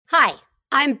Hi,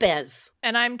 I'm Biz.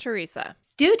 And I'm Teresa.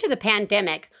 Due to the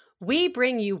pandemic, we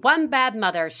bring you One Bad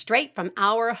Mother straight from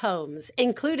our homes,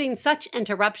 including such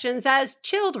interruptions as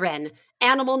children,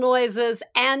 animal noises,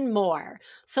 and more.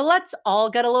 So let's all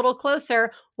get a little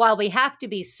closer while we have to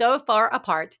be so far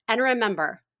apart. And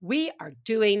remember, we are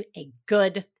doing a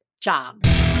good job.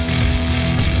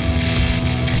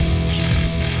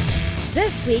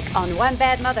 This week on One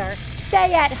Bad Mother,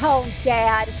 stay at home,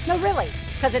 Dad. No, really,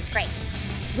 because it's great.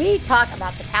 We talk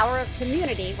about the power of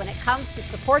community when it comes to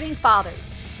supporting fathers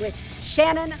with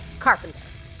Shannon, Carpenter.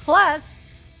 Plus,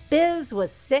 Biz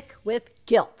was sick with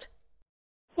guilt.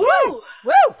 Woo!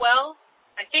 Woo! Well,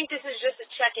 I think this is just a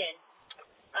check-in,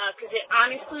 because it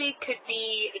honestly could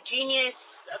be a genius,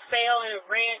 a fail, and a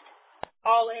rant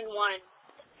all in one.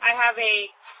 I have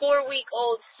a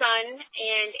 4-week-old son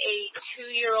and a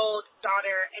 2-year-old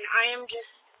daughter, and I am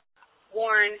just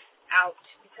worn out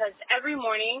because every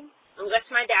morning, unless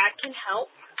my dad can help,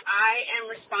 I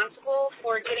am responsible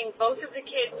for getting both of the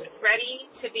kids ready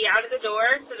to be out of the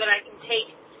door so that I can take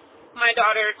my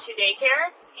daughter to daycare,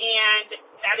 and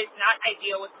that is not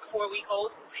ideal with a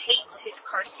 4-week-old who hates his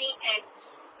car seat and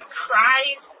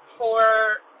cries for,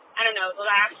 the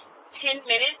last 10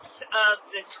 minutes of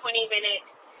the 20-minute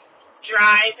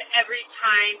drive every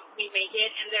time we make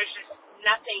it, and there's just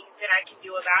nothing that I can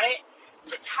do about it.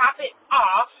 To top it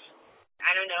off,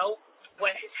 I don't know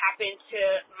what has happened to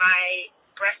my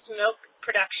breast milk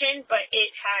production, but it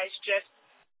has just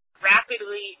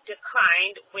rapidly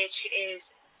declined, which is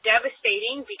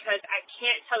devastating because I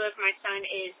can't tell if my son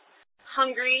is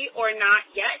hungry or not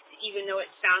yet, even though it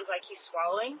sounds like he's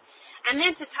swallowing. And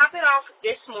then to top it off,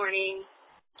 this morning,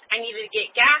 I needed to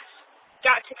get gas,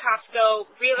 got to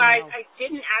Costco, realized I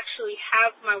didn't actually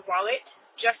have my wallet,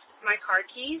 just my car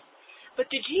keys. But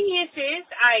the genius is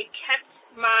I kept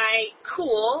my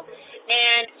cool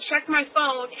and checked my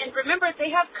phone, and remember,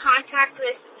 they have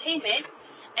contactless payment,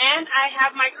 and I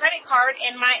have my credit card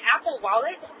and my Apple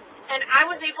Wallet, and I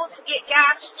was able to get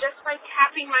gas just by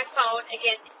tapping my phone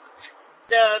against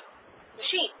the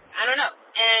machine. I don't know.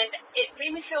 And it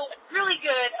made me feel really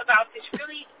good about this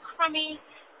really crummy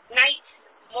night,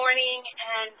 morning,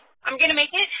 and I'm going to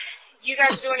make it. You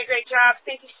guys are doing a great job.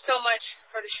 Thank you so much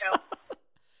for the show.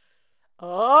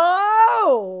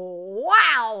 Oh,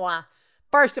 wow.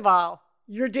 First of all,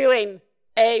 you're doing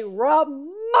a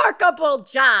remarkable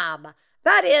job.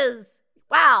 That is,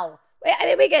 wow. I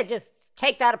mean, we could just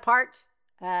take that apart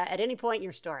at any point in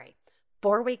your story.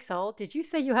 4 weeks old? Did you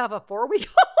say you have a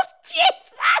 4-week-old?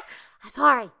 Jesus!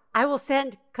 Sorry, I will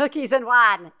send cookies and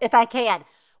wine if I can.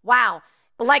 Wow.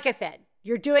 Like I said,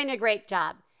 you're doing a great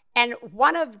job. And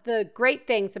one of the great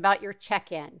things about your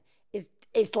check-in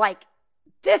is like,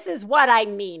 this is what I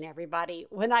mean, everybody,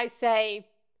 when I say,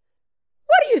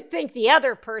 what do you think the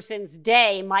other person's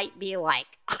day might be like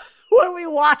when we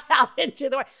walk out into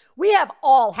the way? We have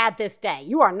all had this day.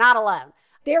 You are not alone.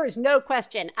 There is no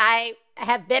question. I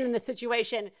have been in the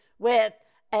situation with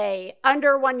a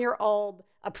under 1-year-old,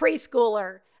 a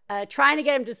preschooler, trying to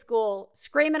get him to school,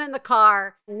 screaming in the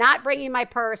car, not bringing my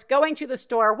purse, going to the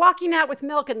store, walking out with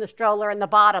milk in the stroller in the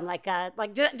bottom,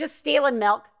 just stealing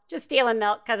milk. Just stealing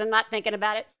milk because I'm not thinking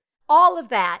about it. All of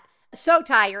that. So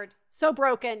tired, so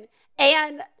broken.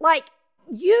 And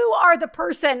you are the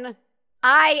person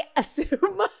I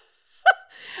assume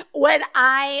when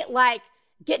I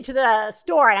get to the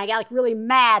store and I get really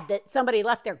mad that somebody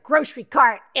left their grocery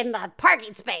cart in the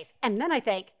parking space. And then I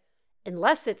think,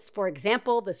 unless it's, for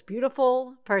example, this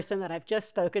beautiful person that I've just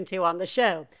spoken to on the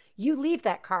show, you leave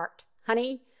that cart,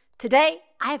 honey. Today,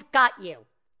 I've got you.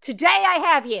 Today, I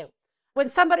have you. When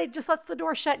somebody just lets the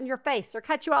door shut in your face or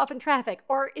cuts you off in traffic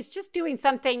or is just doing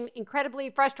something incredibly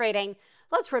frustrating,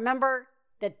 let's remember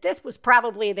that this was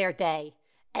probably their day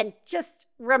and just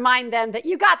remind them that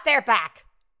you got their back.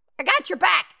 I got your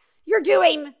back. You're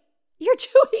doing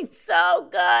so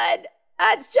good.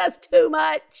 That's just too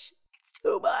much. It's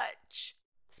too much.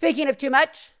 Speaking of too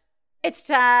much, it's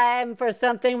time for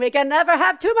something we can never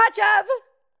have too much of.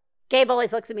 Gabe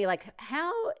always looks at me like,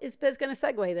 how is Biz going to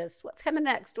segue this? What's coming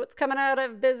next? What's coming out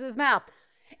of Biz's mouth?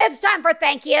 It's time for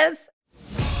thank yous.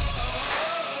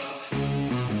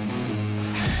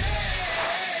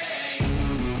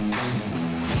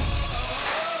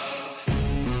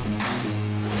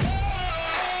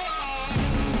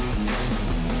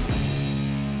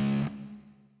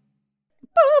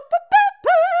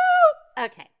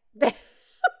 Okay.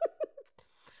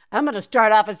 I'm going to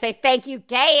start off and say thank you,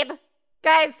 Gabe.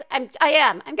 Guys, I'm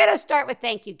going to start with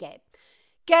thank you, Gabe.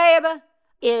 Gabe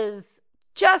is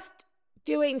just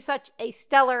doing such a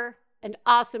stellar and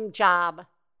awesome job.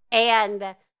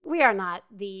 And we are not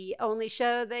the only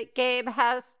show that Gabe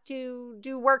has to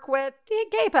do work with.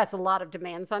 Gabe has a lot of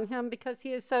demands on him because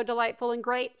he is so delightful and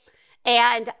great.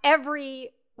 And every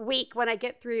week when I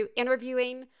get through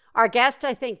interviewing our guest,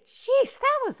 I think, geez,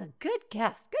 that was a good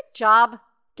guest. Good job,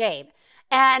 Gabe.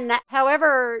 And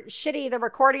however shitty the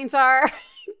recordings are,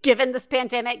 given this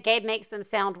pandemic, Gabe makes them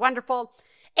sound wonderful.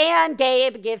 And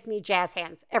Gabe gives me jazz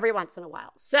hands every once in a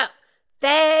while. So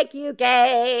thank you,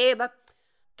 Gabe.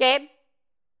 Gabe,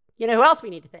 you know who else we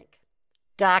need to thank?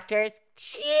 Doctors.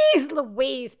 Jeez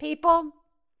Louise, people.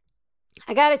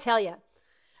 I got to tell you,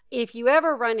 if you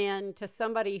ever run into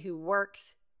somebody who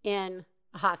works in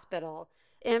a hospital,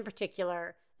 in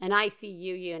particular an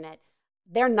ICU unit,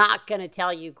 they're not going to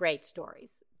tell you great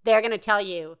stories. They're going to tell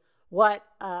you what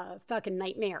a fucking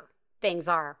nightmare things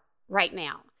are right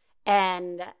now.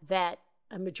 And that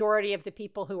a majority of the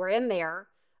people who are in there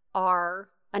are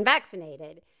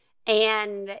unvaccinated.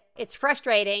 And it's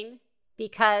frustrating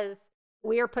because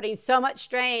we are putting so much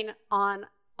strain on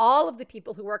all of the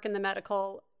people who work in the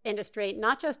medical industry,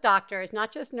 not just doctors,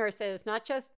 not just nurses, not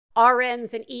just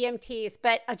RNs and EMTs,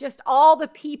 but just all the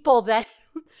people that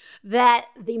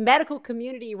the medical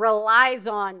community relies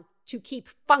on to keep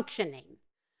functioning.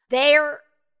 They're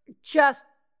just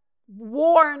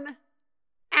worn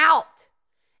out.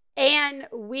 And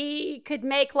we could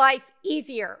make life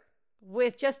easier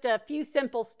with just a few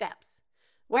simple steps.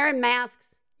 Wearing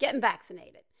masks, getting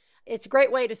vaccinated. It's a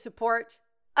great way to support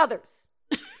others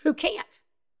who can't,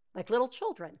 like little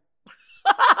children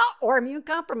or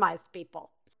immune-compromised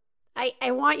people.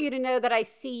 I want you to know that I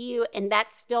see you, and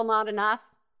that's still not enough.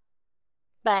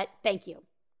 But thank you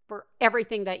for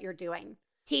everything that you're doing.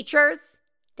 Teachers,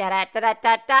 I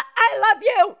love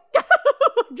you.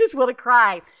 Just want to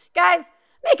cry. Guys,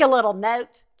 make a little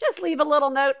note. Just leave a little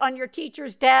note on your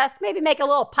teacher's desk. Maybe make a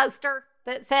little poster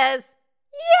that says,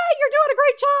 yeah, you're doing a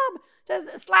great job.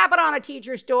 Just slap it on a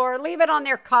teacher's door. Leave it on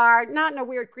their card. Not in a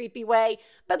weird, creepy way.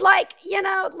 But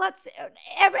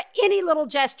any little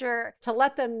gesture to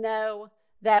let them know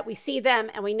that we see them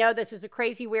and we know this is a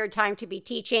crazy, weird time to be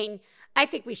teaching. I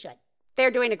think we should.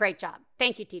 They're doing a great job.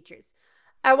 Thank you, teachers.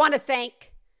 I want to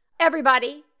thank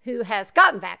everybody who has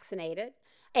gotten vaccinated.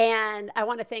 And I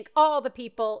want to thank all the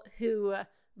people who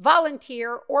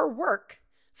volunteer or work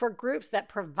for groups that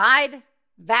provide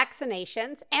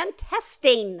vaccinations and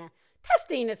testing.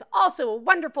 Testing is also a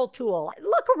wonderful tool.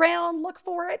 Look around, look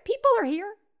for it. People are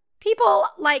here. People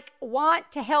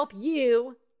want to help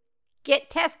you get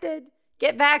tested,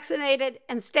 get vaccinated,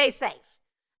 and stay safe.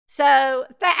 So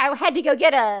I had to go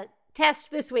get a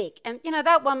test this week. And,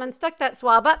 that woman stuck that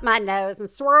swab up my nose and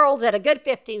swirled it a good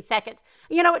 15 seconds.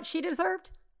 You know what she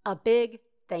deserved? A big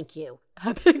thank you.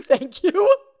 A big thank you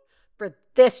for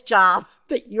this job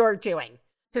that you're doing.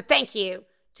 So thank you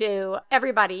to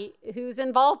everybody who's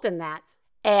involved in that.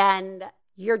 And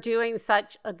you're doing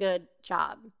such a good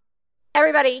job.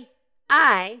 Everybody,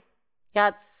 I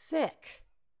got sick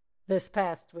this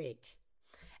past week.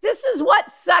 This is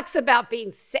what sucks about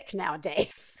being sick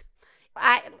nowadays.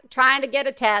 Trying to get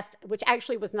a test, which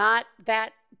actually was not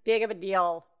that big of a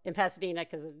deal in Pasadena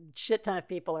because a shit ton of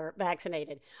people are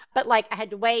vaccinated. But I had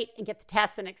to wait and get the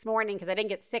test the next morning because I didn't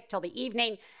get sick till the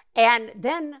evening. And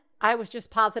then I was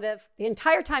just positive. The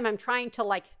entire time I'm trying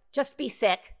to just be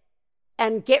sick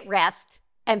and get rest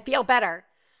and feel better.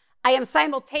 I am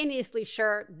simultaneously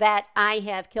sure that I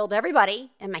have killed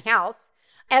everybody in my house,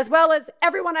 as well as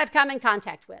everyone I've come in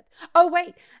contact with. Oh,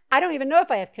 wait, I don't even know if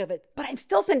I have COVID, but I'm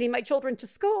still sending my children to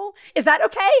school. Is that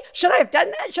okay? Should I have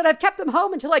done that? Should I have kept them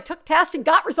home until I took tests and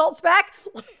got results back?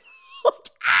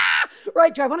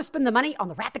 Right, do I want to spend the money on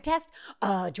the rapid test?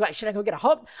 Should I go get a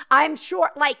home? I'm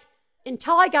sure,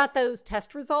 until I got those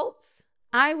test results,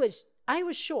 I was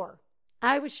sure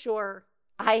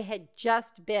I had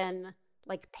just been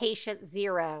patient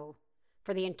zero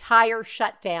for the entire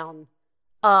shutdown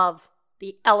of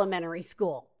the elementary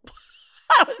school.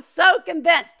 I was so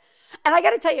convinced. And I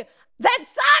got to tell you, that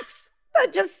sucks.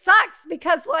 That just sucks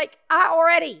because I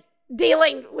already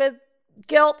dealing with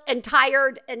guilt and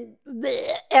tired and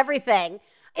everything.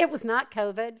 It was not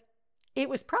COVID. It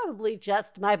was probably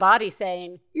just my body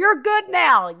saying, you're good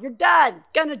now. You're done.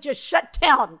 Gonna just shut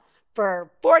down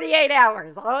for 48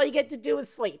 hours. All you get to do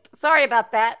is sleep. Sorry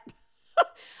about that.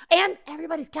 And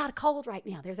everybody's got a cold right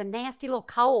now. There's a nasty little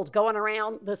cold going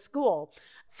around the school.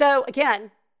 So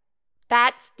again,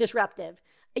 that's disruptive.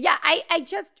 Yeah, I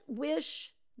just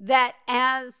wish that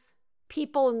as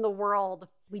people in the world,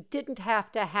 we didn't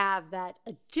have to have that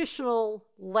additional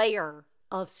layer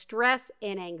of stress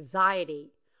and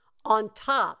anxiety on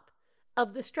top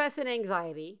of the stress and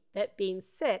anxiety that being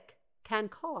sick can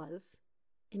cause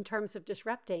in terms of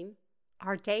disrupting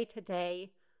our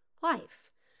day-to-day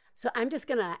life. So I'm just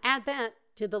going to add that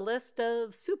to the list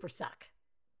of super suck.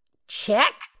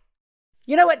 Check.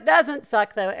 You know what doesn't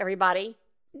suck, though, everybody?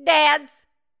 Dads.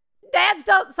 Dads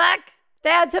don't suck.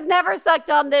 Dads have never sucked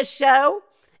on this show.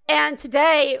 And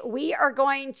today we are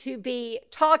going to be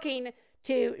talking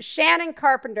to Shannon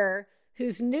Carpenter,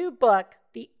 whose new book,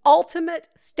 The Ultimate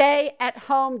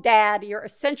Stay-at-Home Dad, Your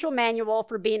Essential Manual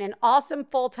for Being an Awesome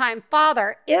Full-Time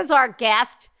Father, is our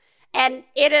guest. And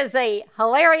it is a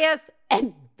hilarious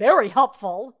and very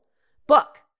helpful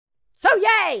book. So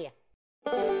yay!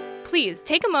 Please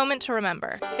take a moment to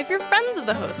remember, if you're friends of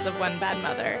the hosts of One Bad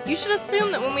Mother, you should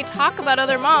assume that when we talk about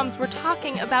other moms, we're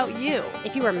talking about you.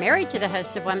 If you are married to the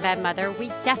host of One Bad Mother, we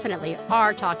definitely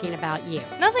are talking about you.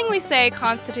 Nothing we say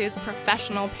constitutes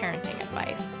professional parenting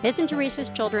advice. Biz and Teresa's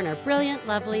children are brilliant,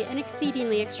 lovely, and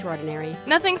exceedingly extraordinary.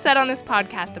 Nothing said on this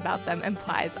podcast about them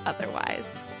implies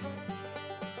otherwise.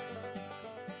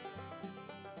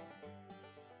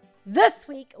 This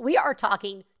week, we are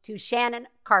talking to Shannon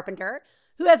Carpenter,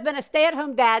 who has been a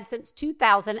stay-at-home dad since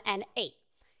 2008.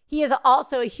 He is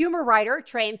also a humor writer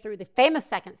trained through the famous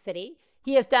Second City.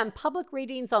 He has done public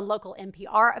readings on local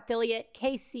NPR affiliate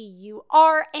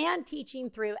KCUR and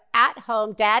teaching through At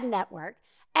Home Dad Network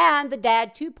and the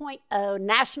Dad 2.0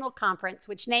 National Conference,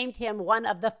 which named him one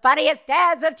of the funniest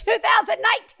dads of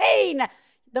 2019.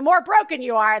 The more broken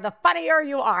you are, the funnier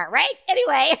you are, right?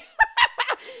 Anyway,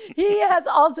 he has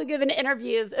also given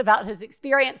interviews about his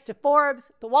experience to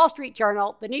Forbes, the Wall Street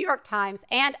Journal, the New York Times,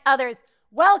 and others.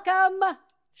 Welcome,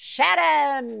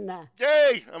 Shannon.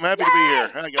 Yay! I'm happy to be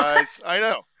here. Hi, guys. I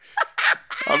know.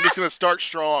 I'm just going to start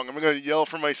strong. I'm going to yell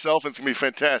for myself, and it's going to be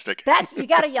fantastic. You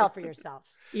got to yell for yourself.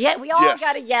 Yeah, we all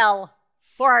got to yell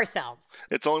for ourselves.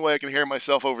 It's the only way I can hear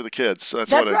myself over the kids, so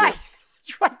that's what I right. do.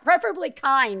 That's right. Preferably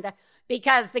kind,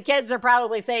 because the kids are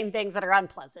probably saying things that are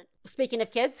unpleasant. Speaking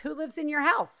of kids, who lives in your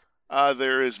house?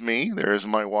 There is me. There is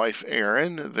my wife,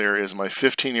 Erin. There is my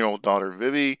 15-year-old daughter,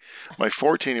 Vivi. My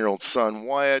 14-year-old son,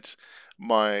 Wyatt.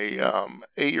 My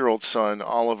 8-year-old son,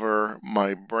 Oliver.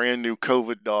 My brand new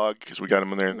COVID dog, because we got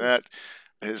him in there and that.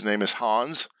 His name is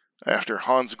Hans, after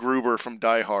Hans Gruber from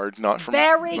Die Hard. Not from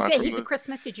Very good. He's a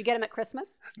Christmas. Did you get him at Christmas?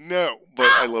 No,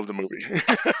 but I love the movie.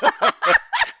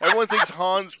 Everyone thinks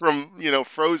Hans from,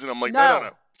 Frozen. I'm like,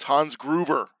 no. It's Hans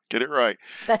Gruber. Get it right.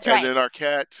 That's right. And then our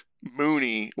cat,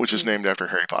 Mooney, which is named after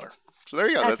Harry Potter. So there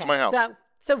you go. Okay. That's my house.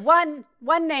 So one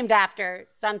named after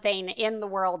something in the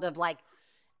world of like,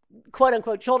 quote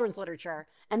unquote, children's literature,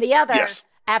 and the other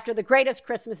after the greatest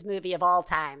Christmas movie of all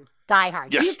time, Die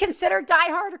Hard. Yes. Do you consider Die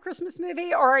Hard a Christmas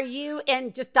movie, or are you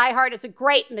in just Die Hard as a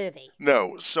great movie?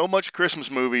 No, so much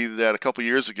Christmas movie that a couple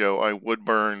years ago I wood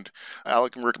burned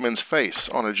Alec Rickman's face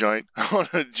on a giant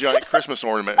Christmas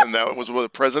ornament, and that was a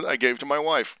present I gave to my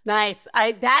wife. Nice.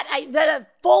 The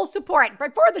full support.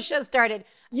 Before the show started,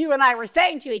 you and I were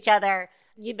saying to each other,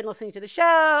 you've been listening to the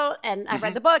show, and I've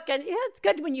read the book, and it's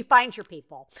good when you find your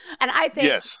people. And I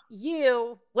think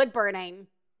you wood burning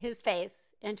his face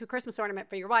into a Christmas ornament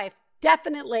for your wife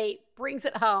definitely brings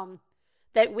it home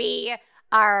that we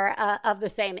are of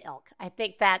the same ilk. I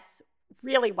think that's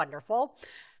really wonderful.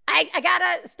 I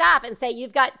gotta stop and say,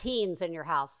 you've got teens in your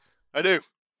house. I do.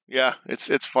 Yeah,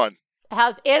 it's fun.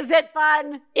 Is it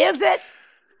fun? Is it?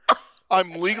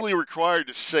 I'm legally required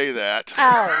to say that.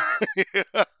 Oh,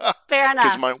 fair enough.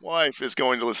 Because my wife is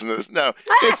going to listen to this. No,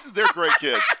 they're great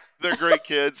kids. They're great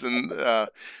kids, and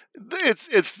it's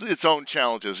its own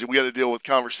challenges. We got to deal with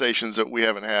conversations that we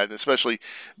haven't had, especially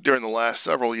during the last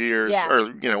several years, or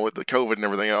with the COVID and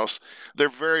everything else. They're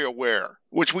very aware,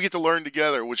 which we get to learn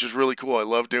together, which is really cool. I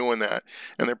love doing that,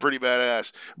 and they're pretty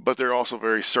badass, but they're also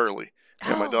very surly.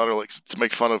 And my daughter likes to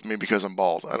make fun of me because I'm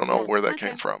bald. I don't know where that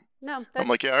came from. No, I'm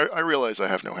like, I realize I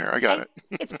have no hair. I got it.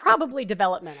 It's probably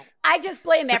developmental. I just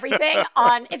blame everything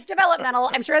on it's developmental.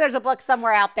 I'm sure there's a book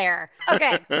somewhere out there.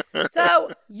 Okay,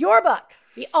 so your book,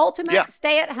 The Ultimate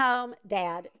Stay-at-Home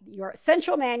Dad, Your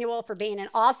Essential Manual for Being an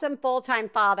Awesome Full-Time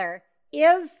Father,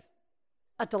 is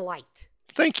a delight.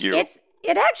 Thank you.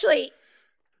 It actually...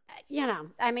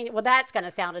 that's going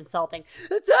to sound insulting.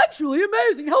 It's actually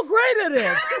amazing how great it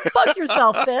is. Go fuck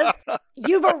yourself, Biz.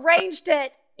 You've arranged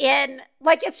it in,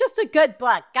 it's just a good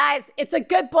book. Guys, it's a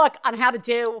good book on how to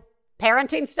do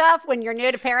parenting stuff when you're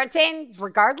new to parenting,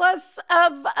 regardless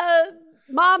of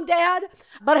mom, dad.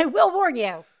 But I will warn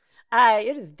you,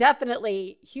 it is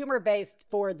definitely humor-based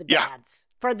for the dads.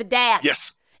 For the dads.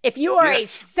 Yes. If you are a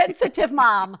sensitive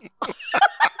mom...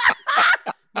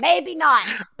 Maybe not,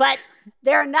 but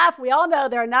we all know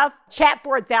there are enough chat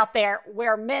boards out there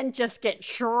where men just get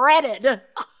shredded.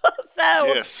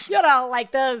 So,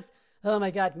 like those oh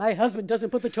my God, my husband doesn't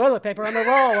put the toilet paper on the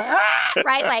roll.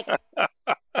 Right? Like,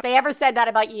 if they ever said that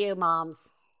about you, moms,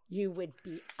 you would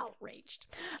be outraged.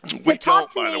 We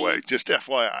don't, by the way, just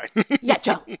FYI. Yeah,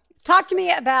 don't. Talk to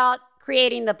me about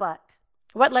creating the book.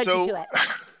 What led you to it?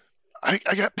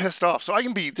 I got pissed off. So I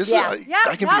can be,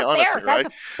 I can be honest fair. here, right?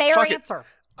 That's a fair answer.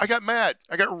 I got mad.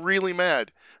 I got really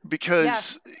mad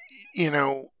because,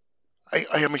 I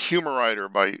am a humor writer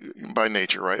by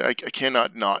nature, right? I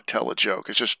cannot not tell a joke.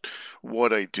 It's just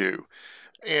what I do.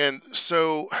 And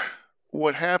so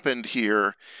what happened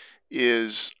here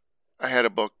is I had a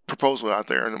book proposal out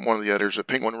there, and one of the editors at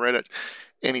Penguin read it,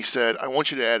 and he said, I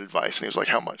want you to add advice. And he was like,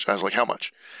 how much? I was like, how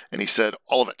much? And he said,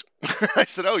 all of it. I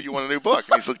said, oh, you want a new book?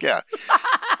 And he said, yeah.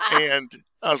 And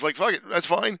I was like, fuck it, that's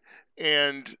fine.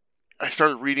 And I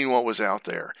started reading what was out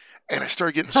there, and I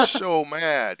started getting so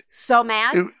mad. So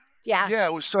mad? Yeah,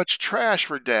 it was such trash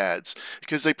for dads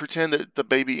because they pretend that the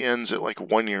baby ends at like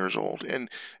 1 year old, and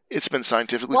it's been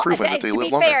scientifically proven that they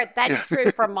live longer. To be fair, that's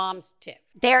true for moms too.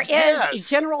 There is a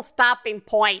general stopping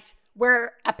point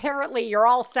where apparently you're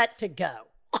all set to go.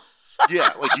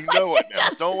 Yeah, like it now.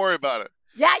 Don't worry about it.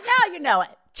 Yeah, now you know it.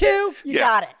 2, you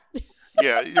got it.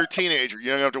 Yeah, you're a teenager.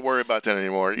 You don't have to worry about that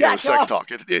anymore. Sex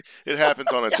talk. It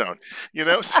happens on its own.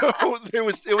 So it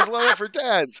was love for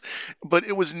dads. But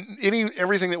it was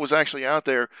everything that was actually out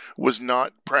there was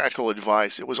not practical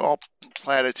advice. It was all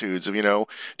platitudes of,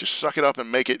 just suck it up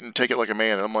and make it and take it like a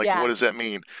man. And I'm like, what does that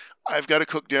mean? I've got to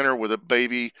cook dinner with a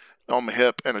baby on my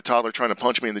hip and a toddler trying to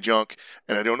punch me in the junk,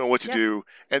 and I don't know what to do.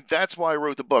 And that's why I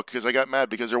wrote the book, because I got mad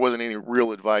because there wasn't any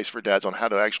real advice for dads on how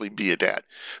to actually be a dad.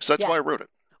 So that's why I wrote it.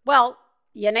 Well,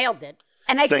 you nailed it.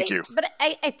 And Thank you. But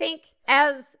I think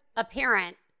as a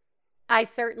parent, I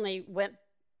certainly went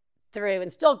through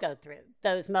and still go through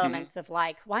those moments of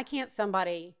like, why can't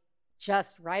somebody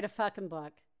just write a fucking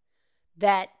book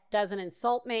that doesn't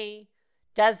insult me,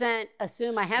 doesn't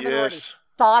assume I haven't already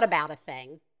thought about a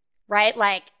thing, right?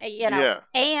 Like,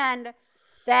 and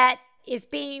that is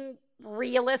being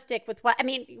realistic with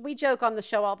we joke on the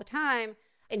show all the time.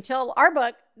 Until our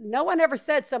book, no one ever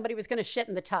said somebody was going to shit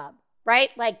in the tub,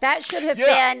 right? Like that should have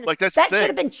been, like that should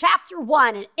have been chapter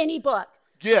 1 in any book.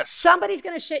 Yes. Somebody's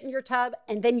going to shit in your tub,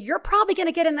 and then you're probably going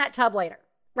to get in that tub later,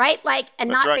 right? Like, and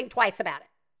not think twice about it.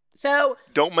 So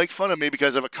don't make fun of me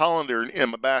because I have a colander in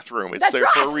my bathroom. It's there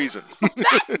for a reason.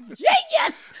 That's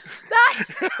genius.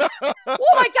 Oh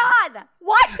my God.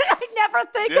 Why did I never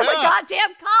think of a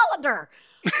goddamn colander?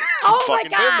 Oh my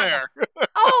God.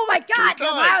 Oh my God. No,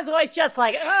 I was always just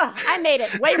like, I made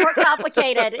it way more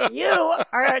complicated. You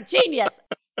are a genius.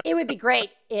 It would be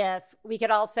great if we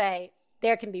could all say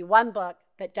there can be one book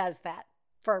that does that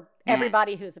for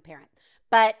everybody who's a parent.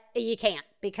 But you can't,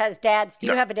 because dads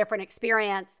do have a different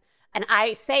experience. And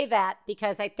I say that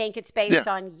because I think it's based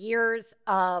on years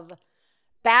of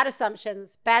bad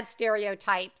assumptions, bad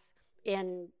stereotypes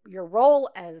in your role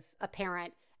as a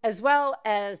parent, as well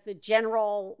as the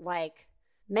general, like,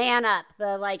 man up,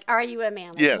 the like, are you a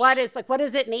man? Like, what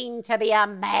does it mean to be a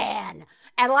man?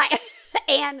 And like,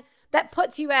 and that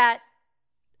puts you at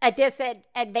a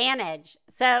disadvantage.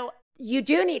 So you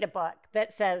do need a book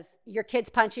that says your kid's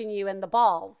punching you in the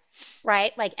balls,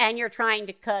 right? Like, and you're trying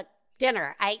to cook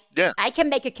dinner. I can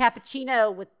make a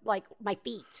cappuccino with like my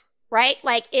feet, right?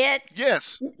 Like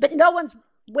it's but no one's,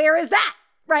 where is that?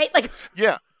 Right? Like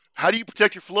how do you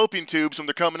protect your fallopian tubes when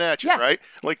they're coming at you, right?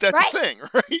 Like that's a thing,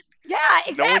 right? Yeah,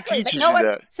 exactly. No one teaches you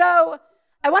that. So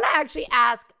I want to actually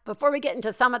ask, before we get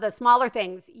into some of the smaller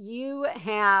things, you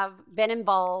have been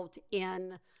involved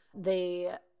in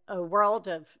the world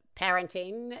of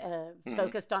parenting,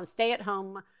 focused on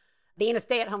being a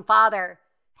stay-at-home father.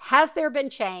 Has there been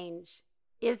change?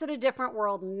 Is it a different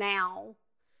world now?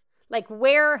 Like,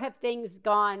 where have things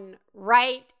gone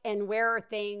right, and where are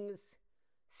things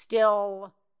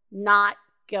still not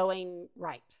going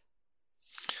right?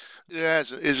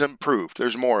 It is improved.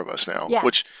 There's more of us now,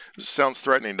 which sounds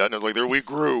threatening, doesn't it? Like we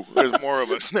grew. There's more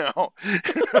of us now.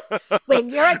 When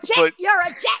you're a chick, you're a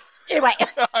chick. Anyway.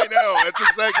 I know. That's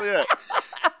exactly it.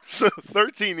 So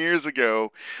 13 years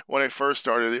ago, when I first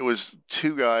started, it was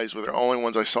 2 guys were the only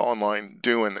ones I saw online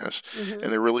doing this. And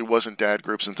there really wasn't dad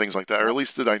groups and things like that, or at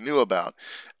least that I knew about.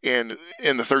 And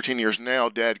in the 13 years now,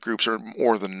 dad groups are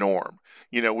more the norm.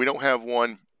 We don't have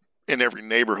one in every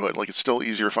neighborhood. Like, it's still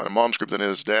easier to find a mom's group than it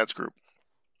is a dad's group.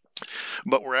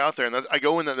 But we're out there, and I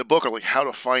go in the book on like how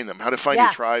to find them, how to find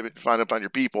your tribe and find your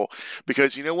people.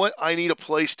 Because you know what? I need a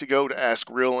place to go to ask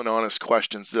real and honest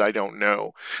questions that I don't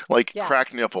know. Like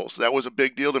cracked nipples. That was a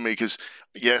big deal to me because,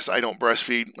 yes, I don't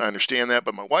breastfeed. I understand that.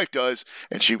 But my wife does,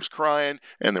 and she was crying,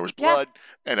 and there was blood,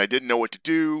 and I didn't know what to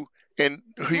do. And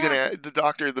who you gonna? The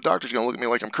doctor's gonna look at me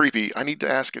like I'm creepy. I need to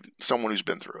ask it someone who's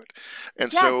been through it.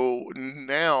 And so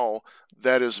now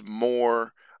that is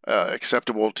more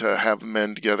acceptable to have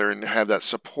men together and have that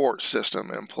support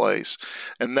system in place,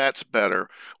 and that's better.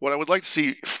 What I would like to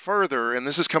see further, and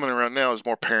this is coming around now, is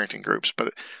more parenting groups.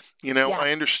 But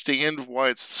I understand why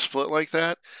it's split like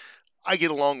that. I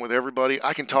get along with everybody.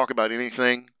 I can talk about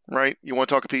anything, right? You want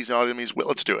to talk episiotomies? Well,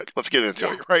 let's do it. Let's get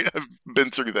into it, right? I've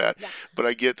been through that. Yeah. But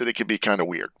I get that it can be kind of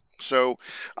weird. So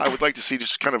I would like to see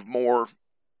just kind of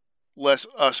less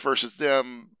us versus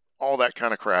them, all that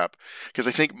kind of crap. Because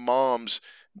I think moms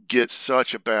get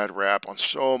such a bad rap on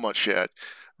so much shit,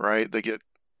 right?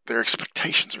 Their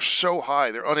expectations are so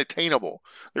high. They're unattainable.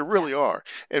 They really are.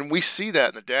 And we see that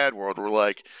in the dad world. We're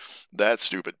like, that's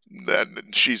stupid. That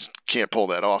she can't pull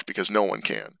that off because no one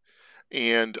can.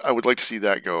 And I would like to see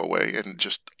that go away and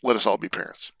just let us all be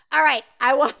parents. All right.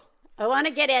 I want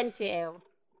to get into,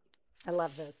 I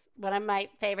love this. One of my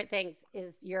favorite things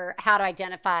is how to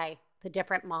identify the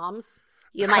different moms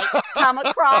you might come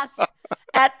across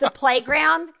at the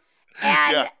playground.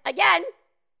 And again,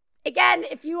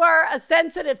 if you are a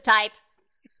sensitive type,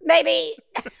 maybe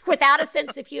without a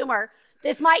sense of humor,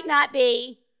 this might not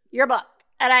be your book.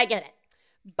 And I get it.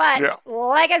 But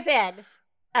like I said,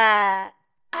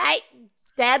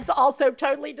 dads also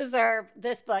totally deserve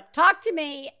this book. Talk to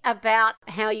me about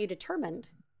how you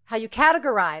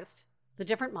categorized the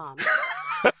different moms.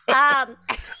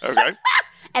 Okay.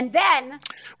 And then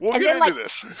we'll get into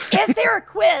this. Is there a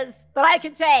quiz that I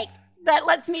can take that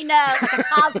lets me know, like a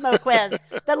Cosmo quiz,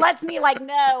 that lets me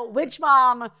know which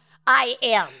mom I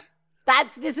am? I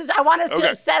want us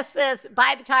to assess this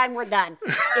by the time we're done.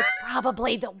 It's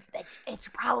probably the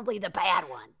bad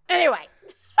one. Anyway.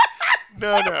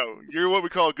 No. You're what we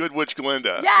call Good Witch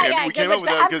Glinda. Yeah, we came up with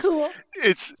that because cool.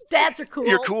 Dads are cool.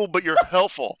 You're cool, but you're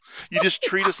helpful. You just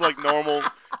treat us like normal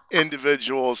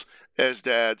individuals as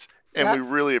dads, and we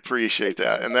really appreciate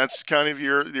that. And that's kind of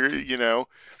your the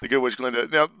Good Witch Glinda.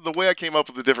 Now, the way I came up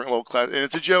with the different little class, and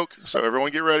it's a joke, so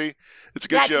everyone get ready. It's a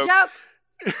good joke. It's a joke.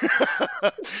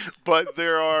 But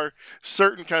there are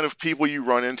certain kind of people you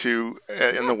run into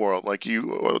in the world, like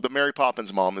the Mary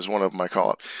Poppins mom is one of them. I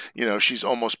call it. She's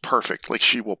almost perfect. Like,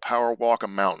 she will power walk a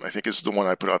mountain, I think is the one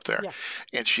I put up there. Yeah.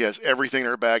 And she has everything in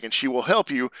her bag, and she will help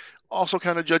you. Also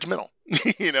kind of judgmental,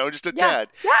 just a tad.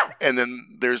 Yeah. And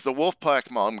then there's the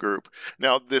Wolfpack mom group.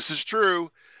 Now, this is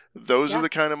true. Those are the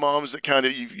kind of moms that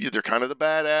they're kind of the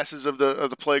badasses of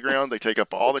the playground. They take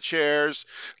up all the chairs,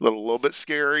 a little bit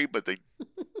scary, but they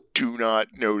do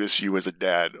not notice you as a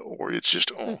dad, or it's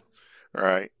just,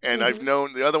 right. And I've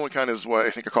known the other one kind of is what I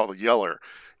think I call the yeller.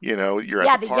 You're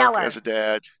at the park yeller. As a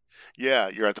dad. Yeah,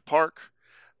 you're at the park,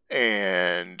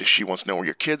 and she wants to know where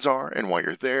your kids are and why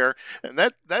you're there. And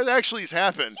that actually has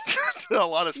happened to a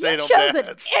lot of stay-at-home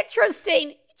dads. You chose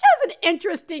an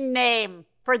interesting name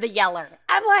for the yeller.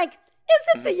 I'm like, is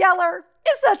it the yeller?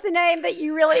 Is that the name that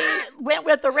you really went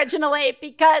with originally?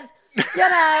 Because,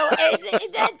 I'm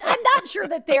not sure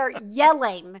that they're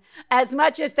yelling as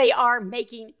much as they are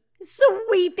making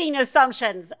sweeping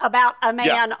assumptions about a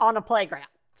man on a playground.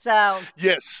 So,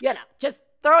 yes, just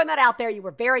throwing that out there. You were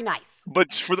very nice.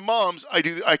 But for the moms, I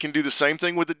can do the same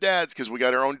thing with the dads, because we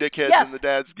got our own dickheads in the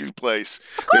dad's place.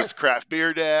 There's the craft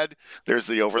beer dad. There's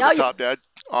the over-the-top dad.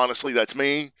 Honestly, that's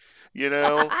me.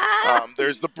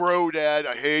 There's the bro dad.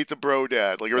 I hate the bro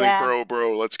dad. Like, everything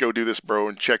bro, let's go do this, bro,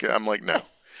 and check it. I'm like, no.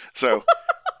 So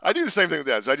I do the same thing with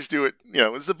dads. I just do it,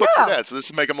 this is a book for dads, so this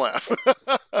is to make them laugh.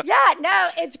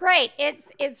 It's great.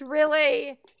 It's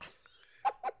really...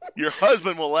 Your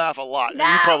husband will laugh a lot. No,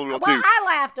 and you probably will too. I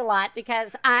laughed a lot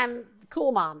because I'm a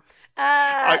cool mom.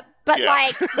 I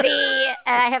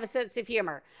have a sense of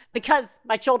humor because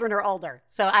my children are older.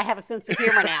 So I have a sense of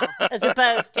humor now, as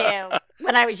opposed to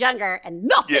when I was younger and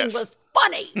nothing was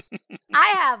funny.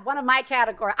 I have one of my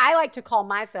categories. I like to call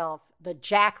myself the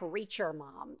Jack Reacher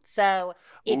mom. So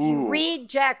if you read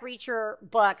Jack Reacher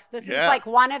books, this is like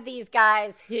one of these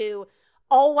guys who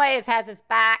always has his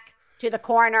back to the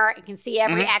corner and can see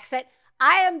every exit.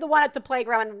 I am the one at the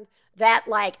playground that,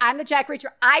 I'm the Jack Reacher.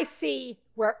 I see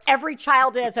where every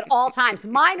child is at all times,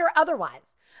 mine or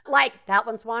otherwise. That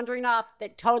one's wandering off,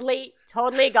 that totally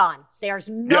gone. There's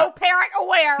no parent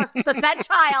aware that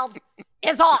child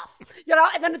is off,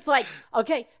 and then it's like,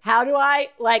 okay, how do I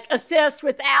assist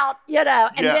without,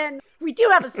 and then we do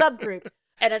have a subgroup,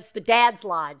 and it's the Dad's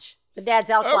Lodge, the Dad's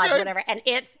Elk Lodge, whatever. And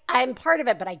I'm part of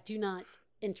it, but I do not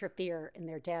interfere in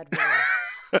their dad world.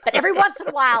 But every once in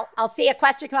a while, I'll see a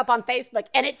question come up on Facebook,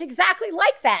 and it's exactly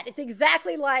like that. It's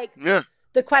exactly like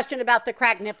the question about the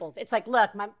cracked nipples. It's like,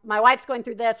 look, my wife's going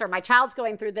through this, or my child's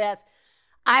going through this.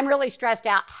 I'm really stressed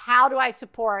out. How do I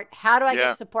support? How do I Yeah.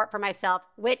 get support for myself?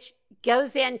 Which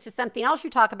goes into something else you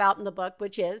talk about in the book,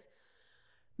 which is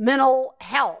mental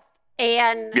health.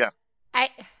 And Yeah.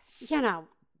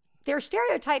 there are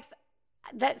stereotypes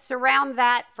that surround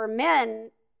that for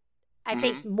men, I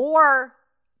think, Mm-hmm. more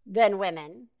than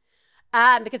women.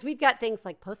 Because we've got things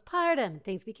like postpartum,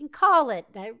 things we can call it,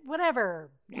 whatever,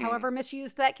 however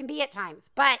misused that can be at times.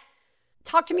 But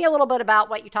talk to me a little bit about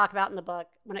what you talk about in the book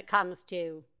when it comes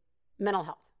to mental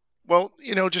health. Well,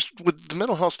 just with the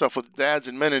mental health stuff with dads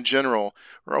and men in general,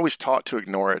 we're always taught to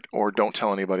ignore it or don't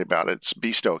tell anybody about it. It's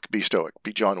be stoic, be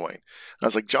John Wayne. And I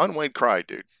was like, John Wayne cried,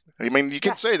 dude. I mean, you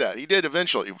can say that. He did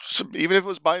eventually. Even if it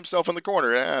was by himself in the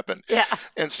corner, it happened. Yeah.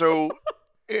 And so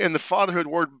in the fatherhood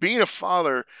word, being a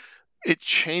father, it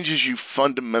changes you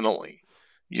fundamentally,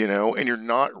 and you're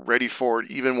not ready for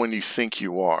it even when you think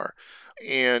you are.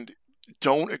 And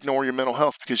don't ignore your mental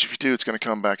health, because if you do, it's going to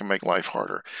come back and make life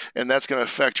harder. And that's going to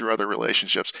affect your other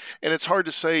relationships. And it's hard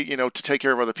to say, to take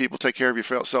care of other people, take care of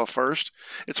yourself first.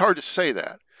 It's hard to say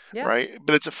that, right?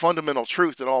 But it's a fundamental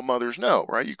truth that all mothers know,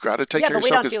 right? You got to take care of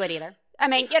yourself. Yeah, but we don't do it either. I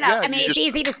mean, it's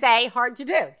easy to say, hard to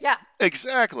do. Yeah.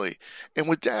 Exactly. And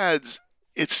with dads,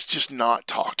 it's just not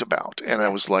talked about. And I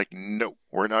was like, no,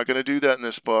 we're not going to do that in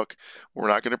this book. We're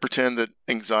not going to pretend that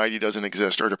anxiety doesn't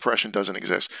exist or depression doesn't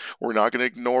exist. We're not going to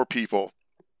ignore people.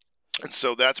 And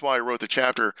so that's why I wrote the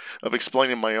chapter of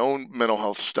explaining my own mental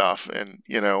health stuff and,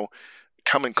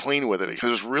 coming clean with it, because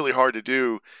it was really hard to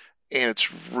do. And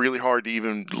it's really hard to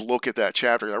even look at that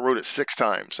chapter. I wrote it 6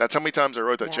 times. That's how many times I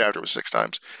wrote that chapter, was 6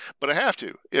 times. But I have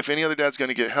to. If any other dad's going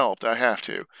to get helped, I have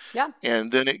to. Yeah.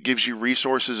 And then it gives you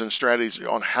resources and strategies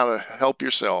on how to help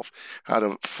yourself, how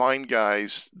to find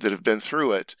guys that have been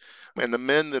through it. And the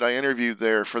men that I interviewed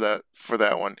there for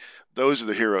that one, those are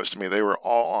the heroes to me. They were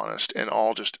all honest and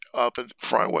all just up and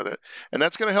front with it. And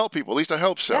that's going to help people. At least I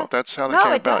hope so. Yeah. That's how that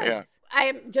came about. Does. Yeah.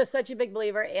 I'm just such a big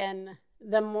believer in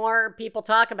the more people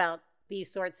talk about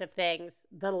these sorts of things,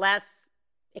 the less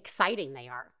exciting they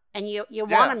are. And you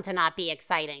want them to not be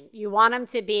exciting. You want them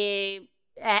to be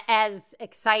as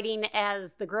exciting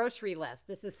as the grocery list.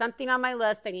 This is something on my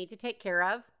list I need to take care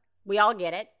of. We all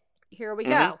get it. Here we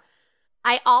go.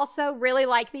 I also really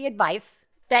like the advice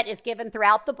that is given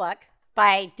throughout the book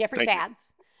by different dads.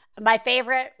 My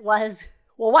favorite was,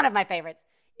 one of my favorites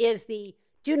is the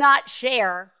do not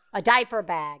share a diaper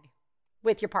bag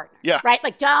with your partner. Yeah. Right?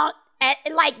 Like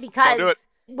because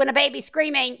when a baby's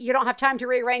screaming, you don't have time to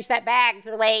rearrange that bag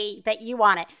the way that you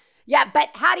want it. Yeah, but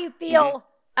how do you feel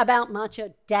about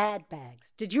macho dad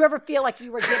bags? Did you ever feel like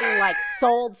you were getting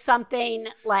sold something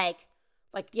like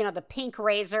the pink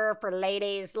razor for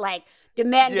ladies, the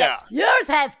men get, yours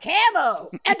has camo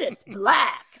and it's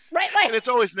black, right? And it's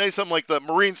always nice, something like the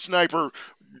Marine Sniper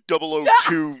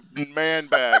 002 man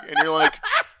bag. And you're like,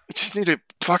 I just need a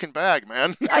fucking bag,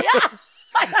 man.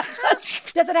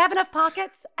 Does it have enough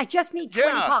pockets? I just need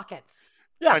 20 pockets.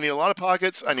 Yeah. I need a lot of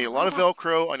pockets. I need a lot of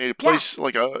Velcro. I need a place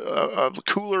like a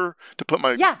cooler to put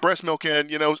my breast milk in.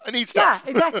 I need stuff.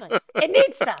 Yeah, exactly. It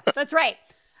needs stuff. That's right.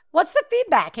 What's the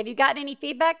feedback? Have you gotten any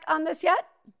feedback on this yet?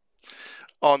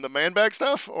 On the man bag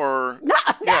stuff, or no?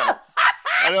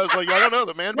 And I was like, I don't know,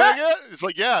 the man bag yet? It's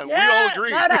like, we all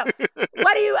agree.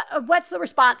 No. What's the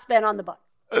response been on the book?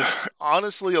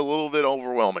 Honestly, a little bit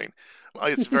overwhelming.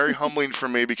 It's very humbling for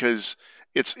me because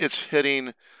it's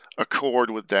hitting a chord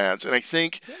with dads. And I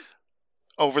think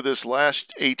over this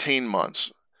last 18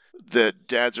 months that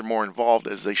dads are more involved,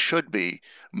 as they should be.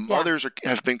 Mothers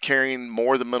have been carrying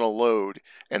more of the mental load,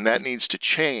 and that needs to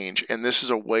change. And this is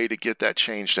a way to get that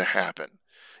change to happen.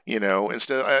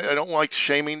 Instead, I don't like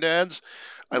shaming dads.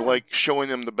 I like showing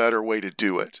them the better way to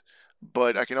do it.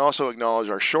 But I can also acknowledge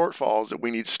our shortfalls that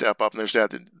we need to step up, and there's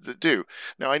dads that do.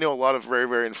 Now, I know a lot of very,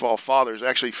 very involved fathers,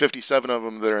 actually 57 of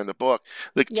them that are in the book,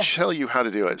 that tell you how to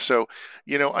do it. So,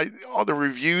 all the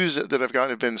reviews that I've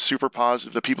gotten have been super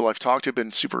positive. The people I've talked to have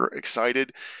been super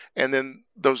excited. And then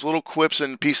those little quips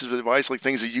and pieces of advice, like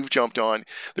things that you've jumped on,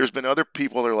 there's been other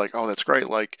people that are like, oh, that's great.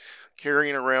 Like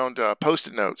carrying around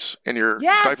Post-it notes in your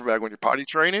diaper bag when you're potty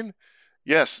training.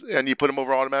 Yes, and you put them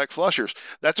over automatic flushers.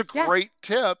 That's a great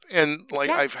tip, and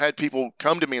I've had people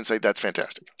come to me and say, that's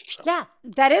fantastic. So. Yeah,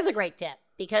 that is a great tip,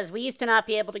 because we used to not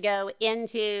be able to go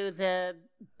into the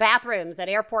bathrooms at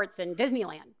airports and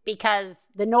Disneyland because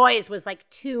the noise was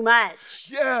too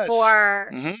much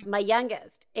for my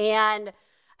youngest. And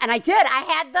I did. I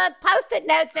had the Post-it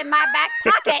notes in my back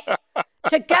pocket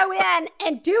to go in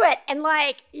and do it. And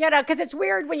because it's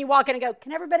weird when you walk in and go,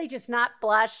 can everybody just not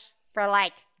blush for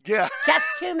just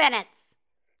 2 minutes?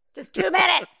 Just 2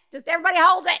 minutes. Just everybody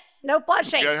hold it. No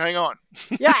flushing. You gotta hang on.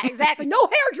 Yeah, exactly. No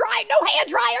hair dry. No hand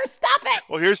dryer. Stop it.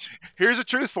 Well, here's the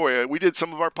truth for you. We did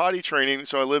some of our potty training.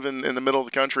 So I live in the middle of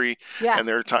the country, Yeah. and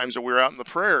there are times that we're out in the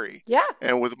prairie. Yeah.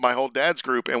 And with my whole dad's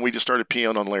group, and we just started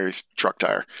peeing on Larry's truck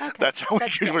tire. Okay. That's how we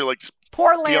usually like.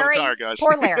 Poor Pee on Larry. the tire, guys.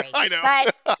 Poor Larry. I know.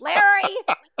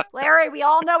 But Larry, we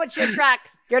all know it's your truck.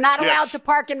 You're not allowed to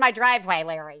park in my driveway,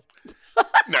 Larry.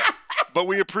 No, but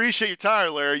we appreciate your tire,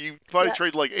 Larry. You probably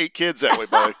traded like 8 kids that way,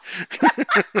 buddy.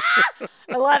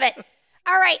 I love it.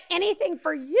 All right, anything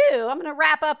for you? I'm going to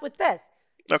wrap up with this.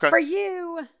 Okay. For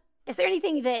you, is there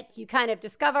anything that you kind of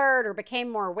discovered or became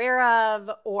more aware of,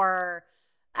 or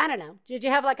I don't know, did you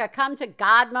have like a come to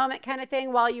God moment kind of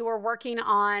thing while you were working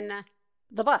on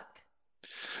the book?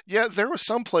 Yeah, there were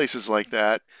some places like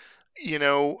that. You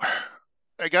know,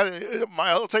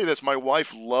 I'll tell you this, my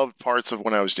wife loved parts of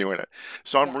when I was doing it.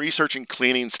 So I'm researching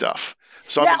cleaning stuff.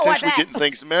 So I'm intentionally getting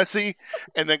things messy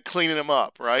and then cleaning them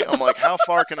up, right? I'm like, how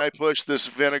far can I push this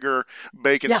vinegar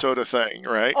baking soda thing,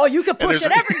 right? Oh, you can push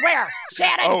it everywhere,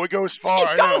 Shannon. Oh, it goes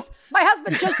far. It goes. My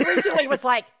husband just recently was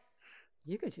like,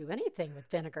 you can do anything with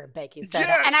vinegar and baking soda.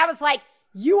 Yes. And I was like,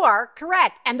 you are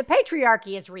correct. And the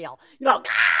patriarchy is real. You know,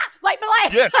 like.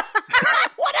 Yes.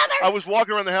 What other? I was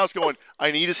walking around the house going,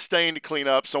 I need a stain to clean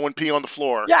up. Someone pee on the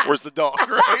floor. Yeah. Where's the dog,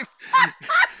 right?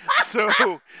 So,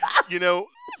 you know,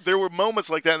 there were moments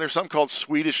like that. And there's something called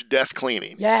Swedish death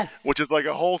cleaning. Yes. Which is like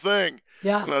a whole thing.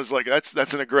 Yeah. And I was like,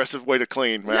 that's an aggressive way to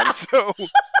clean, man. Yeah. So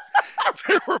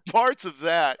there were parts of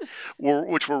that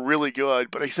which were really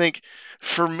good. But I think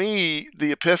for me,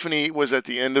 the epiphany was at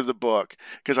the end of the book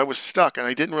because I was stuck and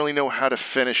I didn't really know how to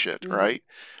finish it, right?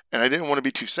 And I didn't want to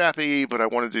be too sappy, but I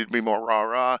wanted to be more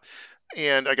rah-rah.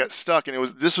 And I got stuck, and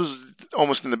this was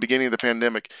almost in the beginning of the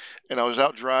pandemic, and I was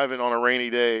out driving on a rainy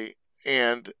day,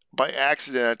 and by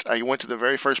accident, I went to the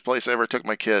very first place I ever took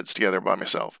my kids together by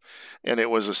myself, and it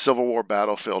was a Civil War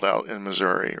battlefield out in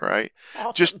Missouri, right?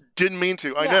 Awesome. Just didn't mean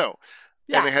to, I know.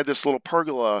 Yeah. And they had this little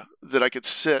pergola that I could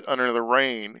sit under the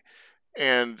rain,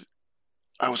 and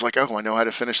I was like, oh, I know how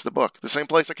to finish the book. The same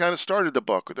place I kind of started the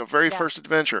book, with the very first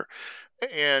adventure.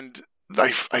 And I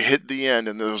hit the end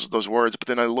and those words, but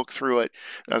then I looked through it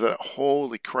and I thought,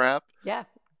 holy crap. Yeah.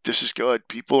 This is good.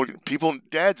 People,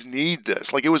 dads need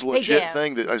this. Like it was a legit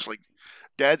thing that I was like,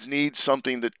 dads need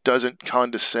something that doesn't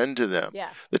condescend to them,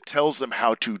 that tells them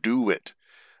how to do it.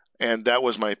 And that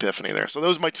was my epiphany there. So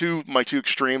those are my two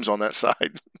extremes on that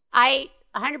side. I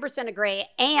 100% agree.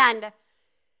 And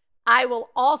I will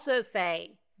also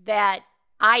say that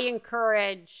I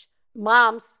encourage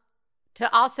moms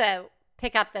to also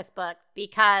pick up this book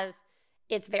because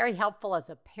it's very helpful as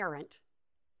a parent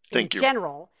in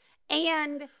general.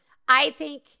 And I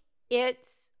think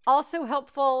it's also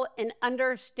helpful in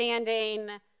understanding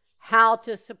how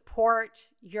to support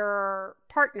your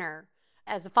partner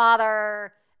as a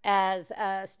father, as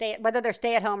a whether they're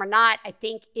stay at home or not. I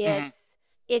think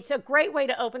it's a great way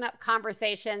to open up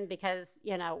conversation because,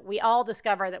 you know, we all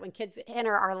discover that when kids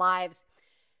enter our lives,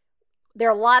 there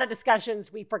are a lot of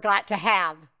discussions we forgot to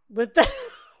have with the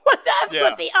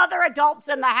other adults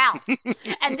in the house.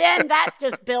 And then that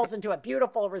just builds into a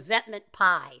beautiful resentment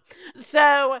pie.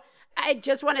 So I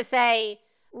just want to say,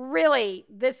 really,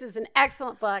 this is an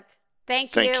excellent book.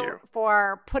 Thank you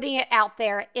for putting it out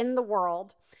there in the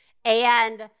world.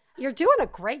 And you're doing a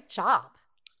great job.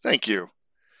 Thank you.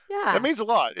 Yeah. That means a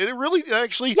lot. It really,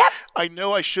 actually, I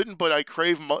know I shouldn't, but I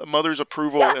crave mother's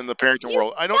approval in the parenting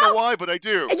world. I don't know why, but I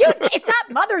do. It's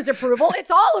not mother's approval. It's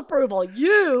all approval.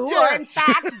 You are, in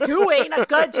fact, doing a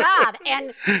good job.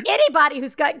 And anybody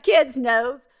who's got kids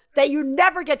knows that you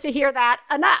never get to hear that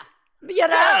enough. You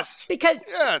know? Because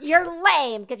you're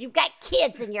lame because you've got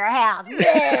kids in your house.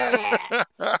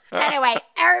 Anyway,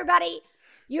 everybody,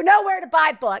 you know where to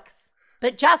buy books,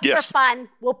 but just for fun,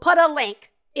 we'll put a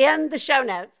link in the show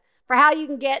notes for how you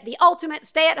can get The Ultimate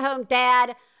Stay-at-Home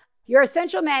Dad, your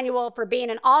essential manual for being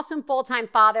an awesome full-time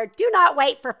father. Do not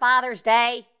wait for Father's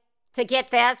Day to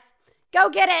get this. Go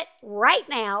get it right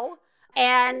now.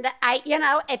 And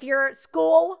if your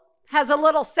school has a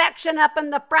little section up in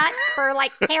the front for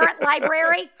like parent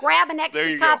library, grab an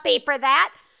extra copy for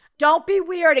that. Don't be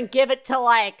weird and give it to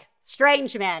like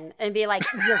strange men and be like,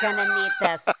 you're going to need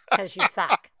this because you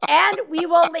suck. And we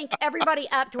will link everybody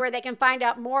up to where they can find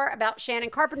out more about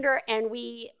Shannon Carpenter. And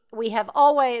we have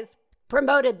always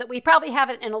promoted that we probably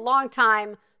haven't in a long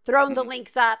time thrown the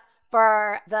links up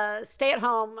for the Stay at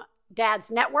Home Dads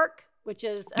Network, which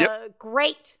is a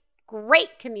great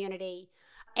community.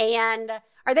 And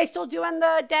Are they still doing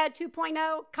the Dad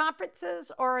 2.0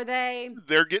 conferences, or are they?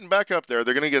 They're getting back up there.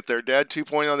 They're going to get their Dad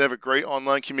 2.0. They have a great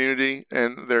online community,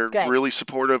 and they're really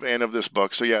supportive and of this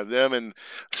book. So, yeah, them and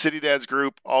City Dads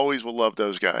Group always will love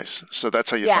those guys. So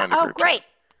that's how you find the group. Oh, great.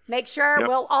 Make sure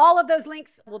all of those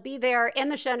links will be there in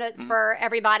the show notes for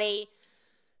everybody.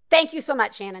 Thank you so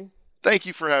much, Shannon. Thank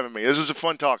you for having me. This is a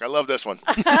fun talk. I love this one.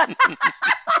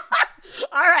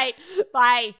 All right.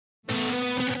 Bye.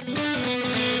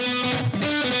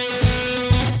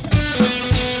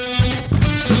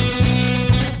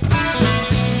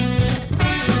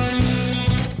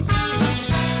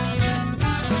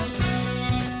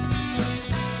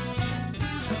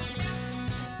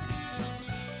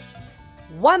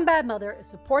 One Bad Mother is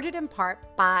supported in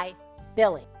part by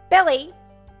Billy. Billy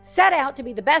set out to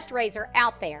be the best razor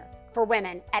out there for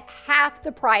women at half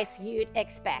the price you'd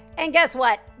expect. And guess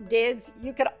what, dudes?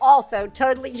 You could also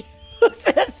totally use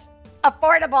this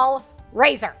affordable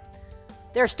razor.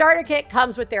 Their starter kit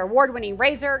comes with their award-winning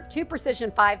razor, 2 precision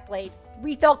 5-blade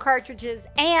refill cartridges,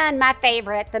 and my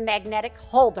favorite, the magnetic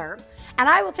holder. And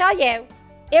I will tell you,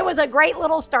 it was a great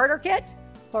little starter kit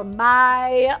for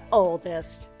my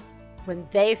oldest when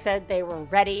they said they were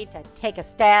ready to take a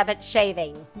stab at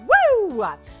shaving. Woo!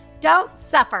 Don't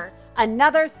suffer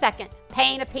another second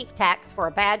paying a pink tax for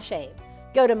a bad shave.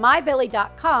 Go to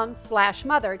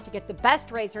mybilly.com/mother to get the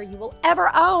best razor you will ever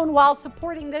own while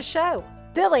supporting this show.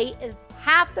 Billy is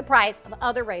half the price of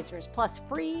other razors, plus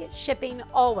free shipping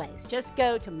always. Just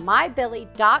go to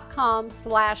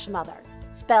mybilly.com/mother,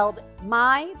 spelled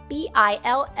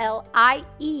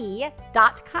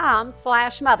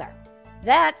mybillie.com/mother.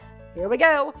 That's, here we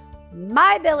go,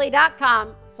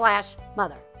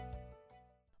 mybilly.com/mother.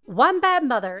 One Bad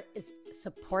Mother is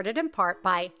supported in part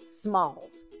by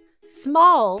Smalls.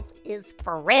 Smalls is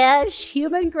fresh,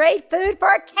 human-grade food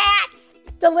for cats,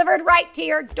 delivered right to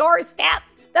your doorstep.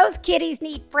 Those kitties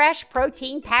need fresh,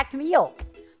 protein-packed meals.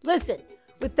 Listen,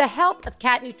 with the help of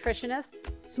cat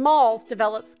nutritionists, Smalls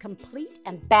develops complete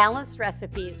and balanced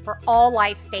recipes for all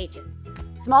life stages.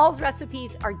 Smalls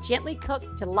recipes are gently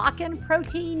cooked to lock in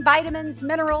protein, vitamins,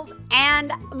 minerals,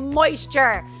 and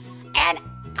moisture. And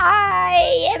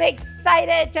I am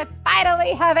excited to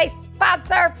finally have a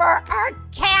sponsor for our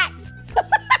cats.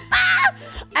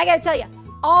 I gotta tell you,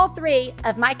 all 3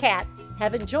 of my cats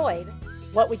have enjoyed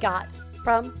what we got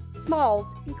from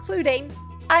Smalls, including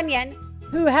Onion,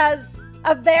 who has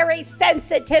a very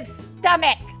sensitive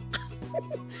stomach.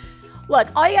 Look,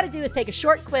 all you gotta do is take a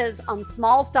short quiz on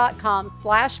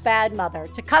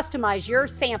smalls.com/badmother to customize your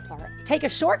sampler. Take a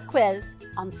short quiz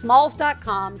on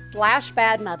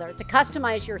smalls.com/badmother to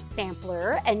customize your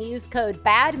sampler and use code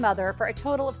BADMOTHER for a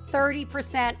total of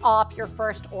 30% off your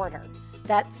first order.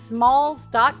 That's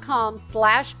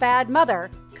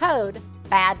smalls.com/badmother, code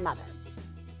BADMOTHER.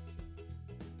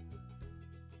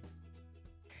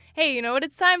 Hey, you know what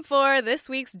it's time for? This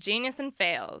week's Genius and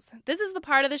Fails. This is the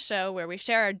part of the show where we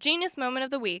share our genius moment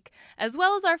of the week, as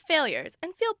well as our failures,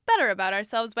 and feel better about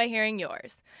ourselves by hearing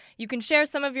yours. You can share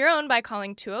some of your own by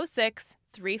calling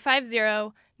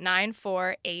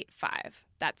 206-350-9485.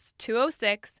 That's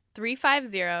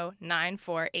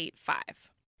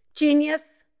 206-350-9485.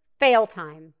 Genius, fail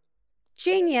time.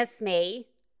 Genius me.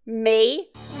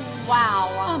 Wow.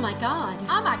 Oh my God.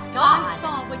 Oh my God. I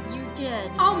saw what you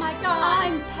did. Oh my God.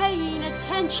 I'm paying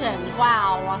attention.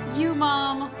 Wow. You,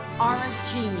 Mom, are a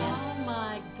genius. Oh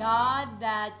my God,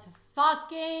 that's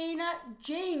fucking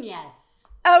genius.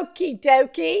 Okie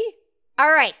dokie.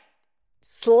 All right.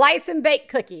 Slice and bake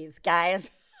cookies, guys.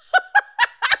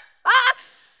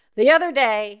 The other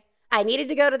day, I needed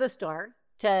to go to the store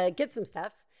to get some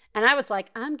stuff, and I was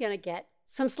like, I'm going to get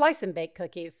some slice and bake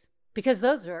cookies because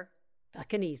those are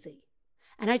fucking easy.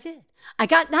 And I did. I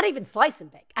got not even slice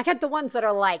and bake. I got the ones that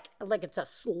are like it's a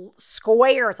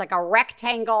square. It's like a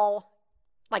rectangle,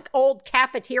 like old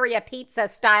cafeteria pizza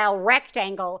style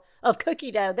rectangle of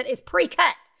cookie dough that is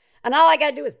pre-cut. And all I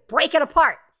got to do is break it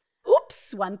apart.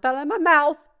 Oops, one fell in my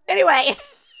mouth. Anyway,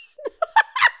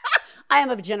 I am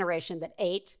of a generation that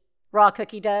ate raw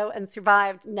cookie dough and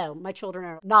survived. No, my children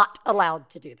are not allowed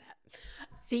to do that.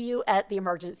 See you at the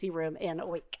emergency room in a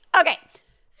week. Okay.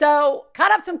 So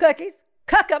cut up some cookies,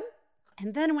 cook them,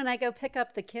 and then when I go pick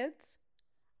up the kids,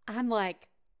 I'm like,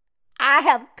 I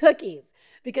have cookies.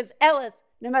 Because Ellis,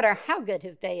 no matter how good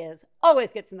his day is,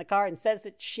 always gets in the car and says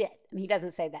it's shit. And he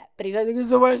doesn't say that, but he says, it's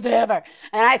the worst day ever.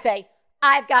 And I say,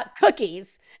 I've got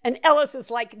cookies. And Ellis is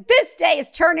like, this day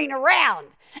is turning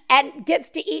around, and gets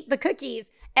to eat the cookies.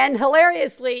 And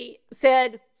hilariously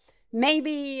said,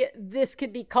 maybe this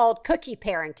could be called cookie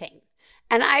parenting.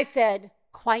 And I said,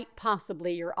 quite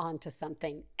possibly you're onto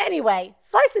something. Anyway,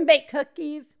 slice and bake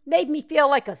cookies made me feel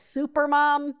like a super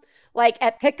mom, like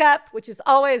at pickup, which is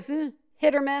always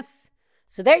hit or miss.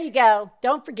 So there you go.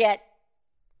 Don't forget,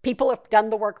 people have done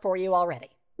the work for you already.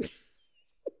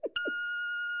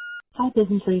 Hi,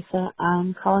 Business Lisa.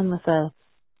 I'm calling with a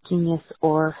genius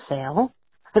or fail.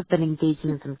 I've been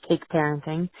engaging in some cake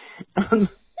parenting.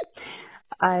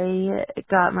 I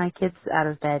got my kids out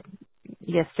of bed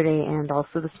yesterday and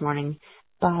also this morning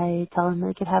by telling them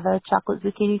they could have a chocolate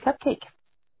zucchini cupcake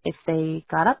if they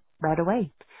got up right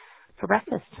away for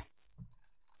breakfast.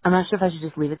 I'm not sure if I should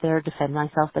just leave it there or defend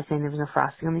myself by saying there was no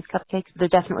frosting on these cupcakes. They're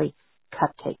definitely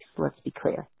cupcakes, let's be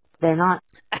clear. They're not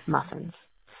muffins.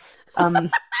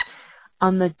 On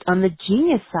the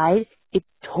genius side, it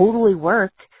totally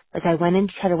worked. Like, I went in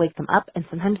to try to wake them up, and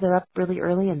sometimes they're up really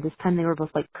early, and this time they were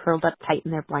both, like, curled up tight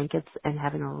in their blankets and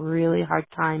having a really hard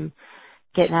time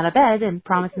getting out of bed, and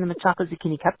promising them a chocolate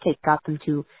zucchini cupcake got them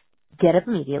to get up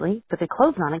immediately, put their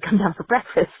clothes on, and come down for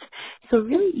breakfast. So it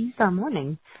really eased our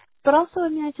morning. But also, I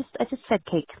mean, I just fed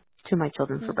cake to my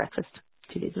children for breakfast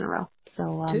 2 days in a row.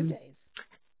 So 2 days.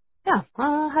 Yeah,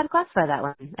 how to classify that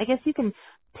one? I guess you can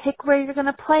pick where you're going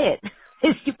to play it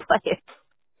if you play it.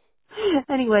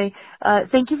 Anyway,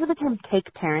 thank you for the term cake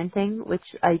parenting, which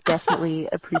I definitely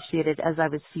appreciated as I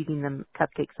was feeding them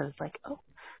cupcakes. I was like, oh,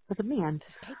 look at me.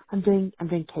 I'm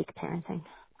doing cake parenting.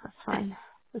 That's fine.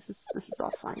 This is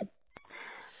all fine.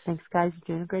 Thanks, guys.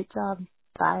 You're doing a great job.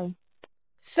 Bye.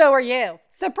 So are you.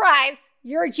 Surprise!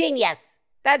 You're a genius.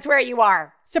 That's where you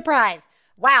are. Surprise.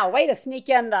 Wow, way to sneak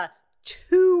in the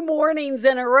 2 mornings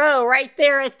in a row right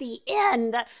there at the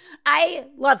end. I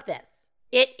love this.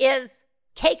 It is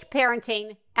cake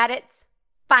parenting at its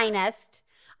finest.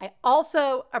 I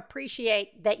also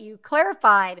appreciate that you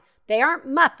clarified they aren't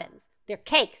muffins. They're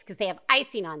cakes because they have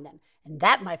icing on them. And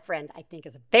that, my friend, I think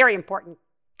is a very important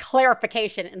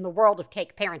clarification in the world of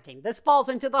cake parenting. This falls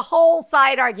into the whole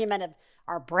side argument of,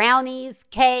 are brownies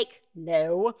cake?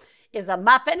 No. Is a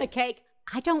muffin a cake?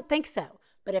 I don't think so.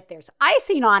 But if there's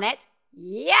icing on it,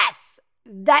 yes,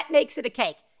 that makes it a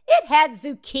cake. It had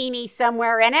zucchini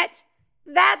somewhere in it.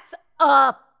 That's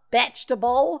a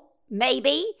vegetable,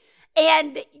 maybe.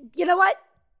 And you know what?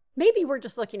 Maybe we're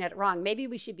just looking at it wrong. Maybe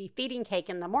we should be feeding cake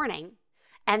in the morning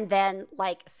and then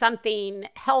like something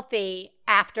healthy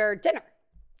after dinner.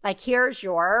 Like, here's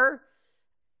your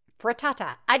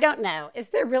frittata. I don't know. Is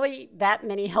there really that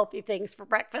many healthy things for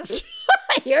breakfast?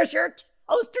 Here's your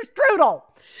toaster strudel.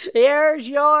 Here's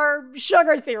your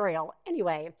sugar cereal.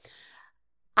 Anyway,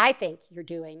 I think you're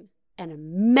doing an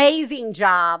amazing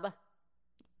job.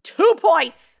 2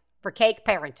 points for cake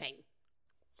parenting.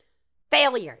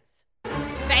 Failures.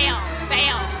 Fail,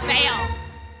 fail, fail,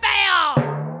 fail.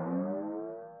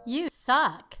 You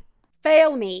suck.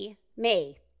 Fail me.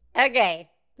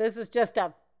 Okay, this is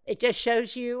it just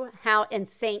shows you how in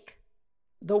sync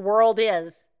the world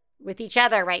is with each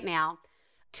other right now.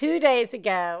 2 days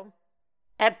ago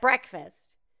at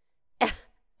breakfast,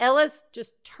 Ellis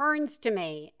just turns to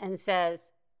me and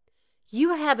says,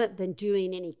 you haven't been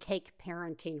doing any cake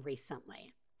parenting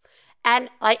recently. And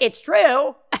it's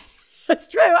true. It's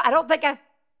true. I don't think I've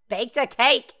baked a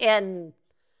cake in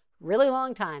a really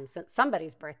long time, since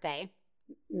somebody's birthday.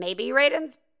 Maybe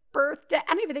Raiden's birthday.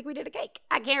 I don't even think we did a cake.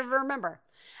 I can't even remember.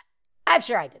 I'm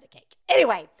sure I did a cake.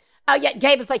 Anyway, yeah,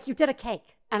 Gabe was like, you did a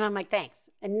cake. And I'm like, thanks.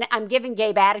 And I'm giving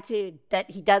Gabe attitude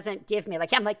that he doesn't give me.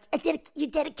 Like, I'm like, you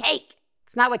did a cake.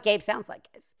 It's not what Gabe sounds like,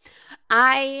 guys.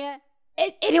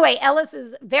 Anyway, Ellis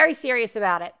is very serious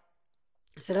about it.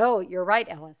 I said, oh, you're right,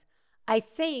 Ellis. I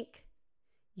think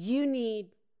you need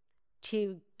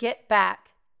to get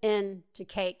back into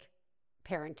cake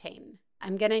parenting.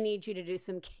 I'm going to need you to do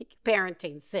some cake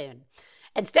parenting soon.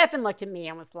 And Stefan looked at me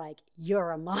and was like,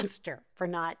 you're a monster for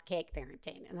not cake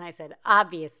parenting. And I said,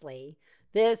 obviously,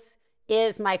 this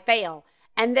is my fail.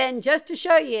 And then just to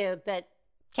show you that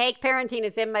cake parenting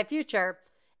is in my future,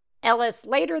 Ellis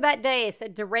later that day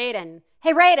said to Raiden,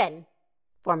 hey, Raiden,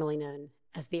 formerly known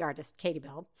as the artist Katie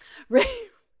Bell,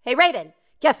 hey, Raiden,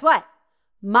 guess what?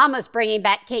 Mama's bringing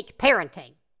back cake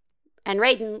parenting. And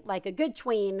Raiden, like a good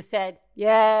tween, said,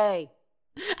 yay.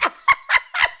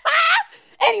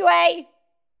 Anyway,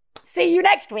 see you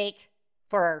next week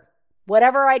for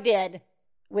whatever I did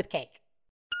with cake.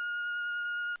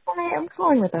 Hi, I'm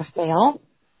calling with a fail.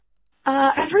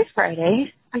 Every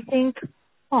Friday, I think,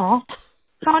 oh,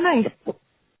 how nice.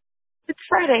 It's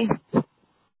Friday.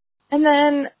 And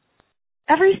then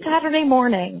every Saturday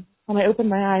morning, when I open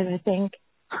my eyes, I think,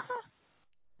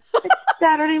 it's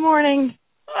Saturday morning.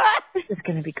 This is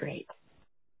going to be great.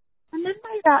 And then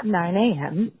by about 9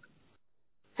 a.m.,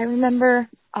 I remember,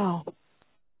 oh,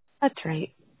 That's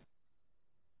right.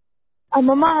 I'm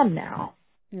a mom now.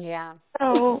 Yeah.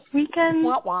 So weekends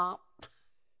Womp womp.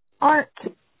 aren't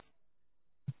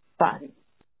fun.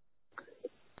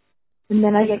 And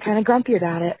then I get kind of grumpy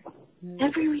about it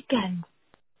every weekend.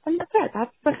 And that's it.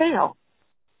 That's the fail.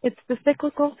 It's the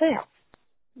cyclical fail.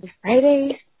 The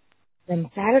Friday, then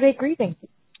Saturday grieving.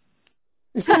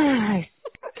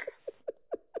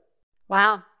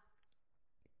 Wow.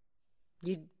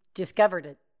 You discovered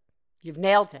it. You've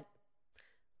nailed it.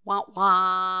 Wah,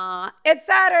 wah. It's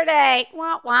Saturday.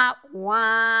 Wah, wah,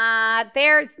 wah.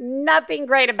 There's nothing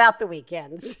great about the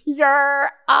weekends. You're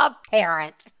a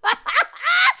parent.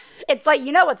 It's like,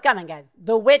 you know what's coming, guys.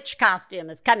 The witch costume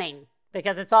is coming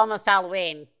because it's almost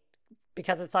Halloween,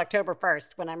 because it's October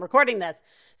 1st when I'm recording this.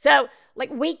 So,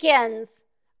 like, weekends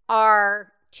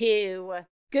are to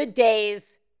good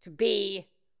days to be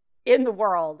in the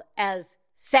world as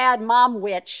sad mom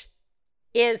witch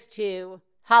is to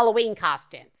Halloween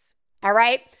costumes. All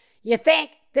right? You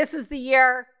think this is the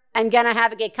year I'm going to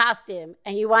have a good costume,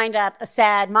 and you wind up a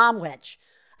sad mom witch.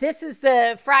 This is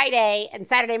the Friday and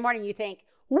Saturday morning, you think,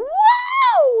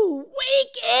 whoa,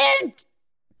 weekend,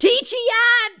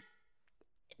 TGI.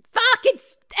 Fuck,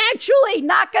 it's actually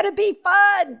not going to be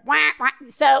fun.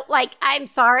 So, like, I'm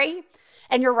sorry.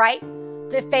 And you're right.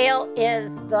 The fail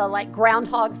is the, like,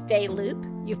 Groundhog's Day loop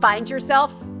you find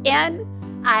yourself in.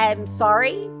 I'm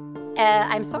sorry.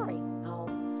 I'm sorry. I'll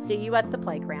see you at the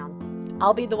playground.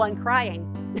 I'll be the one crying.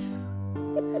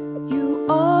 You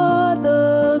are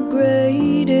the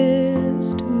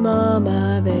greatest mom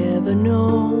I've ever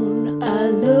known. I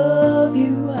love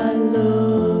you, I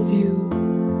love you.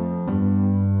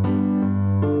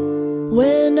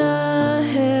 When I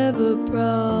have a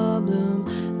problem,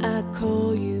 I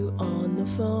call you on the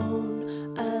phone.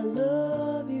 I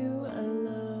love you, I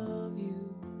love you.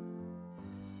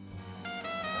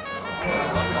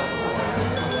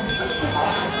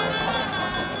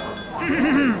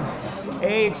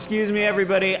 Hey, excuse me,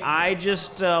 everybody. I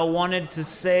just wanted to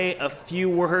say a few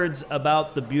words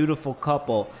about the beautiful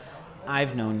couple.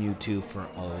 I've known you two for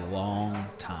a long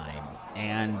time,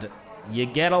 and you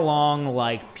get along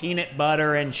like peanut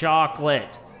butter and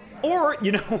chocolate. Or,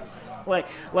 you know, like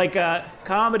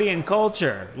comedy and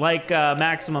culture, like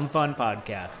Maximum Fun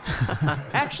podcasts.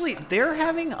 Actually, they're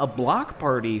having a block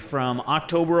party from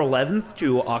October 11th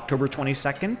to October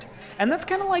 22nd, and that's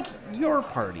kind of like your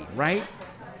party, right?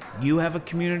 You have a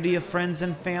community of friends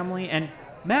and family, and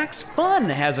Max Fun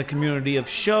has a community of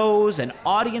shows and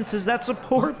audiences that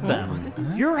support them.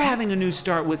 You're having a new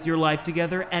start with your life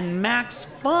together, and Max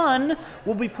Fun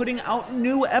will be putting out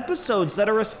new episodes that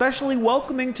are especially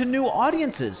welcoming to new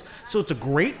audiences. So it's a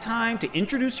great time to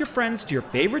introduce your friends to your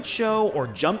favorite show or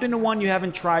jump into one you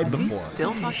haven't tried before. Is he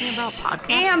still talking about podcasts?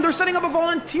 And they're setting up a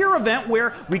volunteer event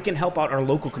where we can help out our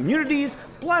local communities.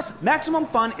 Plus, Maximum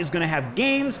Fun is going to have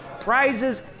games,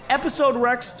 prizes, episode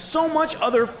recs, so much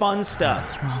other fun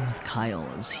stuff. What's wrong with Kyle?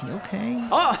 Is he okay?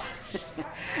 Oh,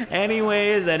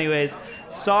 anyways,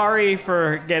 sorry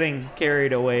for getting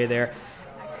carried away there.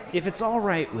 If it's all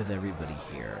right with everybody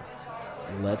here,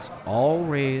 let's all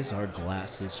raise our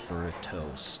glasses for a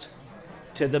toast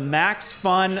to the Max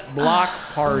Fun Block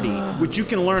Party, which you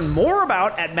can learn more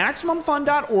about at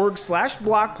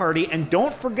MaximumFun.org/block party, and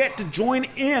don't forget to join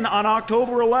in on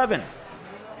October 11th.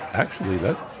 Actually,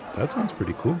 that sounds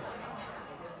pretty cool.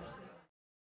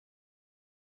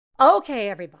 Okay,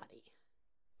 everybody.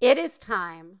 It is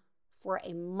time for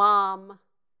a mom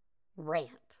rant.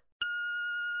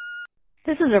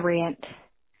 This is a rant.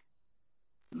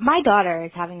 My daughter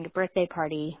is having a birthday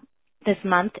party this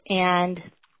month, and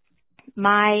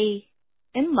my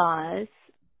in-laws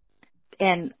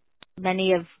and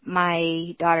many of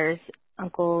my daughter's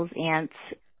uncles, aunts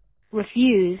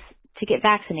refuse to get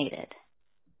vaccinated.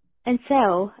 And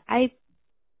so I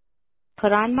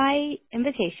put on my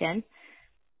invitation,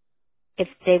 if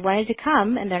they wanted to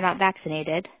come and they're not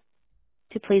vaccinated,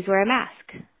 to please wear a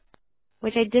mask,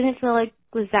 which I didn't feel like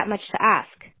was that much to ask.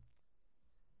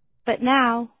 But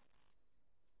now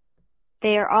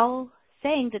they are all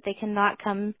saying that they cannot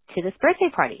come to this birthday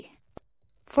party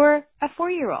for a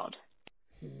 4-year-old.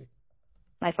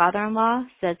 My father-in-law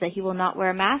says that he will not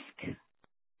wear a mask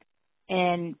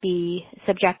and be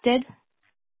subjected.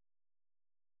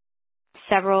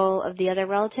 Several of the other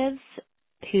relatives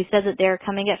who said that they're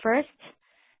coming at first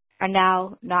are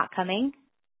now not coming.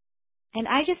 And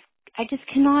I just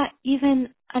cannot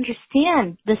even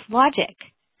understand this logic.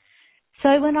 So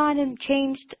I went on and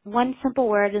changed one simple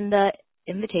word in the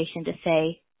invitation to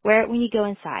say, wear it when you go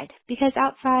inside. Because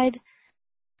outside,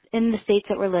 in the states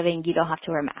that we're living, you don't have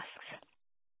to wear masks.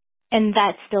 And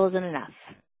that still isn't enough.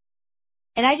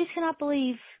 And I just cannot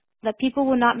believe that people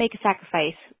will not make a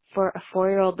sacrifice for a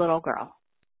 4-year-old little girl.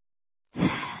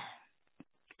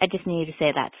 I just needed to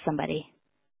say that to somebody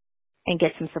and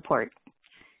get some support.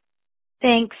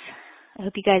 Thanks. I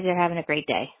hope you guys are having a great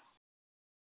day.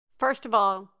 First of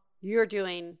all, you're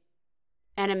doing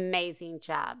an amazing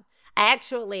job. I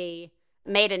actually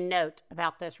made a note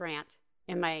about this rant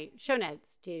in my show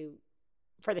notes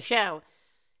for the show.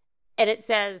 And it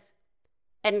says,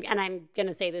 and I'm going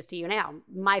to say this to you now,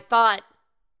 my thought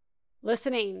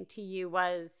listening to you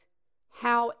was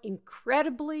how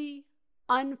incredibly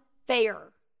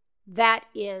unfair that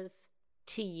is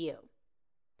to you.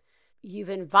 You've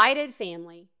invited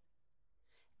family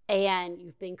and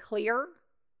you've been clear.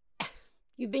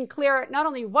 You've been clear not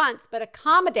only once, but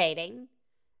accommodating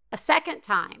a second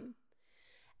time.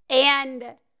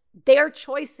 And their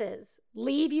choices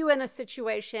leave you in a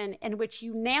situation in which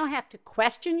you now have to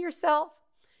question yourself.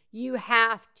 You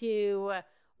have to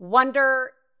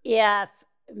wonder if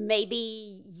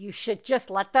maybe you should just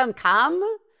let them come.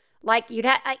 Like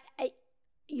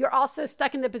you're also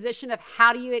stuck in the position of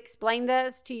how do you explain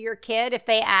this to your kid if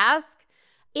they ask?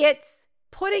 It's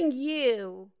putting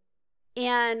you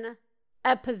in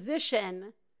a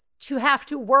position to have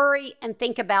to worry and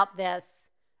think about this,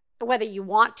 whether you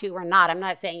want to or not. I'm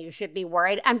not saying you should be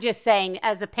worried. I'm just saying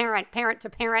as a parent to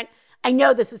parent, I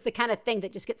know this is the kind of thing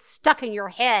that just gets stuck in your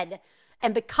head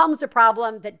and becomes a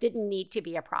problem that didn't need to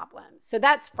be a problem. So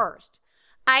that's first.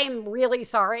 I am really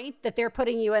sorry that they're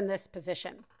putting you in this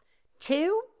position.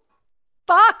 2,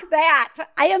 fuck that.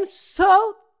 I am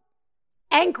so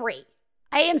angry.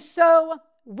 I am so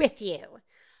with you.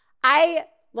 I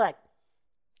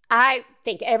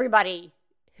think everybody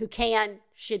who can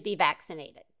should be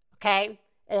vaccinated, okay?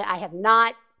 I have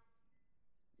not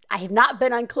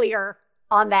been unclear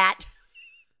on that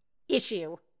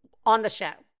issue on the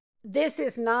show. This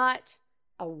is not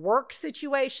a work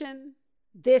situation.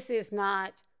 This is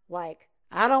not like,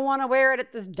 I don't want to wear it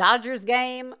at this Dodgers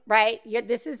game, right?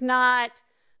 This is not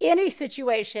any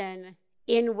situation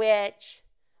in which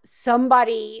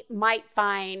somebody might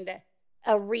find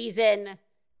a reason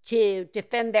to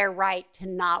defend their right to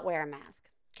not wear a mask,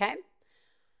 okay?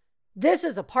 This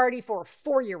is a party for a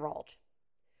 4-year-old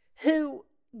who,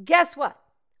 guess what?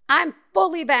 I'm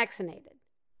fully vaccinated,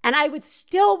 and I would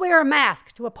still wear a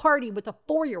mask to a party with a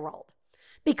 4-year-old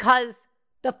because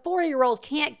the 4-year-old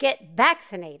can't get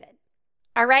vaccinated,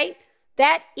 all right?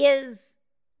 That is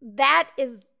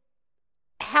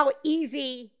how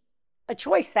easy a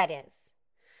choice that is.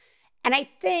 And I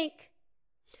think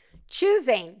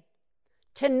choosing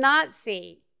to not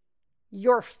see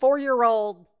your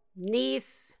 4-year-old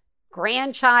niece,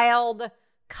 grandchild,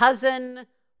 cousin,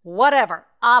 whatever,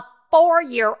 a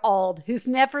 4-year-old who's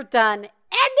never done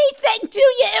anything to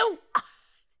you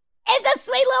is a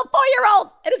sweet little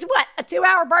 4-year-old. And it's what, a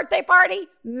 2-hour birthday party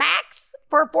max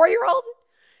for a 4-year-old?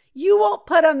 You won't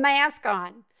put a mask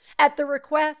on at the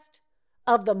request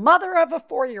of the mother of a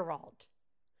 4-year-old.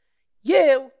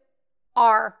 You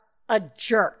are a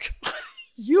jerk.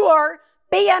 You are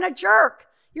being a jerk.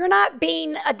 You're not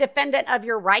being a defendant of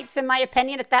your rights, in my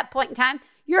opinion, at that point in time.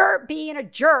 You're being a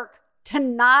jerk to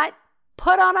not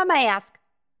put on a mask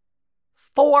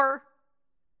for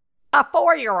a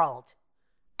 4-year-old.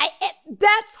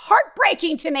 That's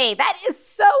heartbreaking to me. That is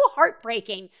so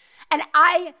heartbreaking. And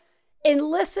in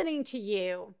listening to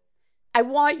you, I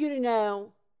want you to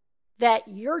know that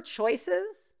your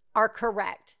choices are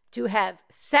correct to have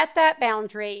set that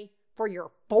boundary for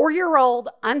your 4-year-old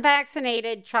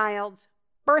unvaccinated child's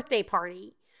birthday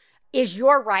party is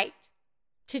your right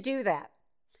to do that.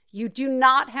 You do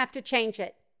not have to change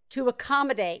it to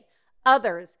accommodate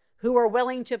others who are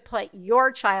willing to put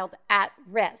your child at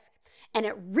risk. And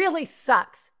it really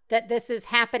sucks that this is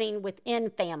happening within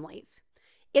families.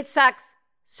 It sucks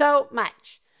so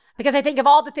much because I think of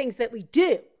all the things that we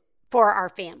do for our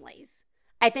families.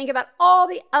 I think about all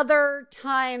the other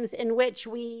times in which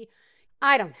we,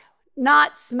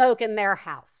 not smoke in their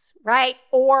house, right?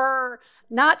 Or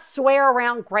not swear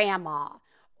around grandma.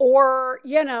 Or,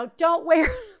 don't wear,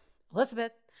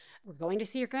 Elizabeth, we're going to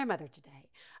see your grandmother today.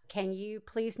 Can you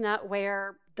please not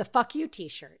wear the fuck you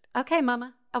t-shirt? Okay,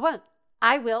 mama, I won't.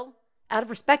 I will, out of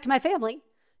respect to my family,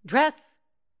 dress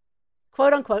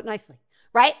quote unquote nicely,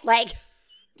 right? Like,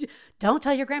 don't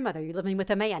tell your grandmother you're living with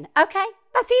a man. Okay,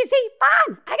 that's easy,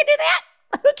 fine, I can do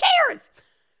that. Who cares?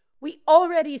 We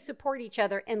already support each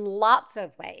other in lots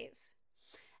of ways.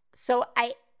 So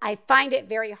I find it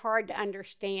very hard to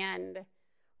understand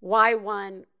why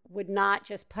one would not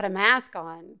just put a mask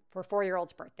on for a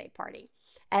 4-year-old's birthday party.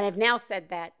 And I've now said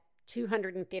that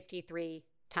 253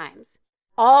 times.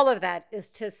 All of that is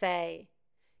to say,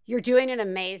 you're doing an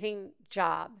amazing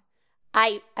job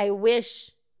I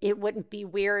wish it wouldn't be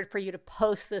weird for you to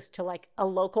post this to like a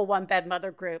local one-bed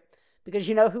mother group, because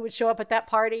you know who would show up at that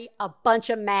party? A bunch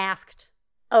of masked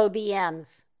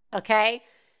OBMs, okay?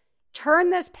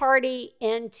 Turn this party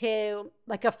into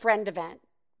like a friend event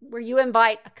where you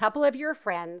invite a couple of your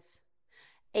friends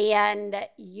and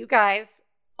you guys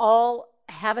all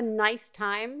have a nice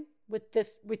time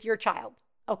with your child,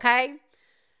 okay?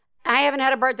 I haven't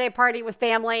had a birthday party with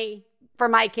family for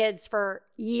my kids for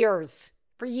years.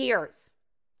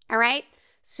 All right?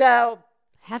 So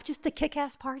have just a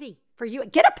kick-ass party for you.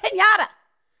 Get a piñata.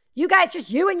 You guys, just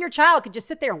you and your child could just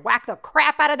sit there and whack the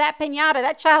crap out of that piñata.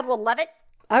 That child will love it.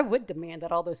 I would demand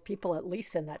that all those people at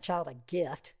least send that child a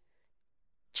gift.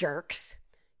 Jerks.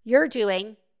 You're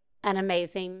doing an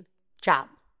amazing job.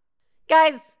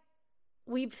 Guys,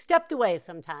 we've stepped away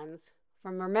sometimes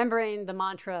from remembering the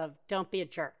mantra of don't be a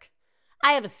jerk.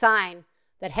 I have a sign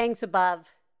that hangs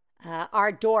above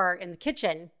our door in the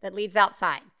kitchen that leads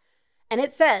outside. And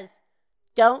it says,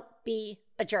 don't be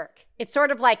a jerk. It's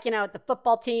sort of like, the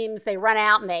football teams, they run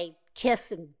out and they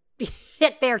kiss and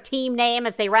hit their team name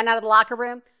as they run out of the locker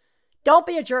room. Don't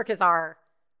be a jerk is ours.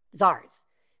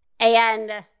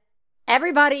 And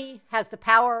everybody has the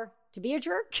power to be a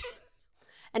jerk.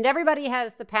 And everybody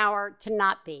has the power to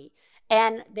not be.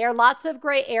 And there are lots of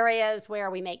gray areas where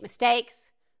we make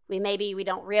mistakes. We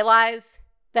don't realize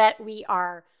that we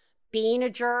are being a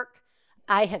jerk.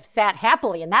 I have sat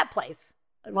happily in that place.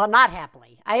 Well, not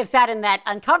happily. I have sat in that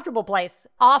uncomfortable place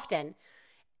often.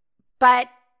 But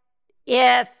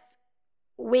if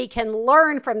we can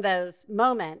learn from those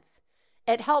moments,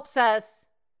 it helps us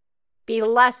be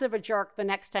less of a jerk the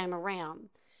next time around.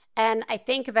 And I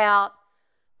think about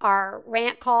our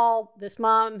rant call, this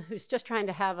mom who's just trying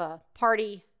to have a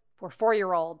party for a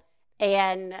 4-year-old,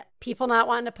 and people not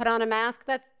wanting to put on a mask.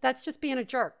 That's just being a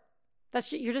jerk.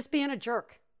 You're just being a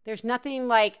jerk. There's nothing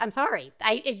like, I'm sorry.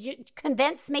 You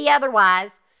convince me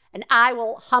otherwise, and I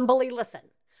will humbly listen.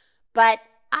 But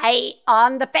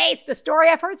on the face, the story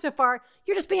I've heard so far,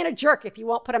 you're just being a jerk if you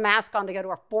won't put a mask on to go to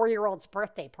a 4-year-old's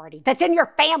birthday party that's in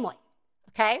your family,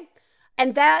 okay?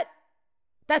 And that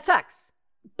sucks.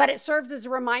 But it serves as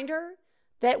a reminder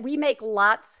that we make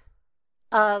lots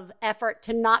of effort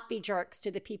to not be jerks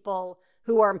to the people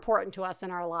who are important to us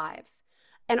in our lives.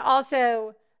 And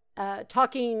also,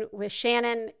 talking with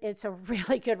Shannon, it's a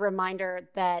really good reminder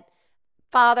that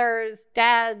fathers,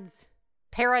 dads,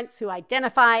 parents who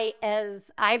identify as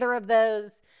either of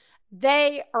those,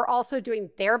 they are also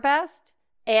doing their best,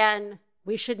 and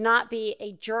we should not be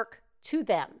a jerk to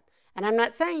them. And I'm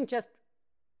not saying just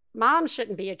moms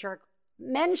shouldn't be a jerk.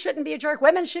 Men shouldn't be a jerk.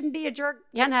 Women shouldn't be a jerk.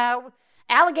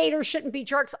 Alligators shouldn't be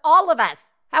jerks. All of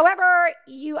us. However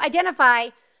you identify,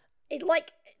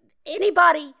 like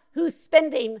anybody who's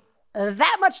spending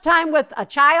that much time with a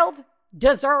child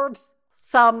deserves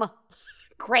some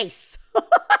grace.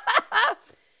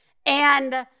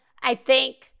 And I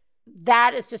think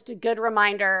that is just a good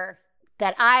reminder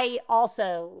that I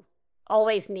also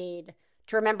always need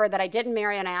to remember that I didn't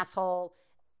marry an asshole,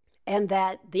 and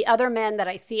that the other men that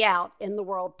I see out in the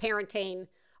world parenting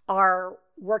are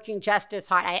working just as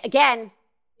hard. Again,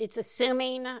 it's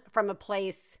assuming from a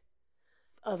place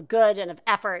of good and of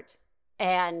effort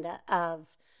and of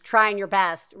trying your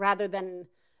best, rather than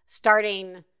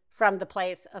starting from the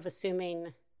place of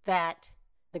assuming that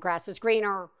the grass is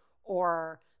greener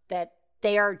or that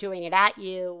they are doing it at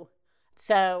you.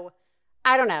 So,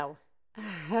 I don't know.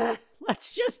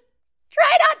 Let's just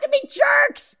try not to be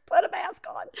jerks. Put a mask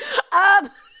on.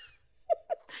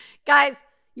 Guys,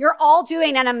 you're all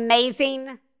doing an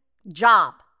amazing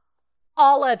job.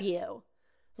 All of you.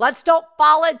 Let's don't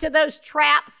fall into those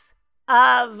traps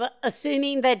of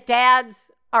assuming that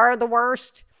dads are the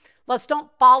worst. Let's don't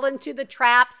fall into the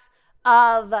traps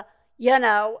of,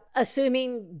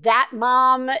 assuming that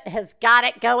mom has got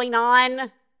it going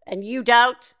on and you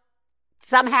don't.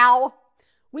 Somehow,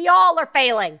 we all are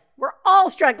failing. We're all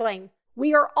struggling.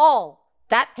 We are all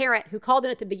that parent who called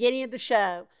in at the beginning of the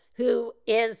show who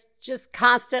is just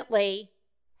constantly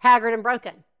haggard and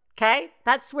broken. Okay?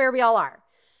 That's where we all are.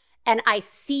 And I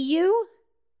see you,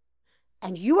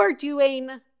 and you are doing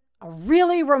a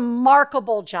really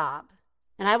remarkable job.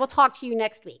 And I will talk to you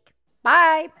next week.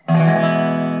 Bye.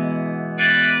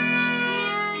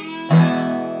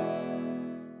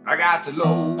 I got to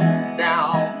low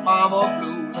down mama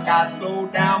blues. I got to low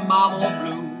down mama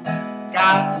blues.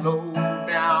 Got to low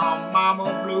down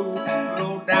mama blues.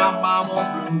 Low down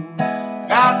mama blues.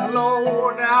 Got to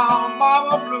low down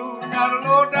mama blues. Got to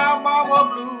low down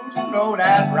mama blues. You know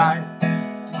that right.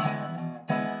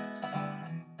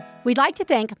 We'd like to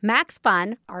thank Max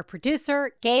Fun, our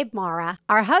producer, Gabe Mara,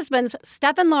 our husbands,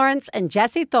 Stephen Lawrence and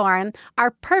Jesse Thorne, our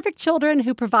perfect children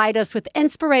who provide us with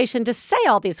inspiration to say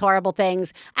all these horrible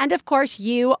things, and of course,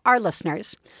 you, our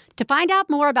listeners. To find out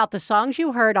more about the songs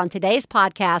you heard on today's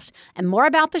podcast and more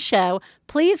about the show,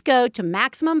 please go to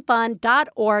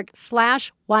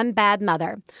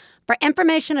MaximumFun.org/OneBadMother. For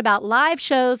information about live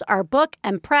shows, our book,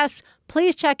 and press,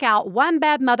 please check out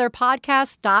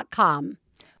OneBadMotherPodcast.com.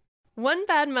 One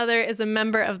Bad Mother is a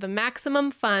member of the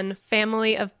Maximum Fun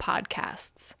family of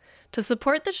podcasts. To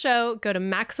support the show, go to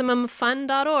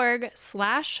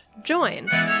MaximumFun.org/join.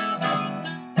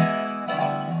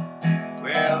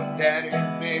 Well, Daddy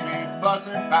and Baby fuss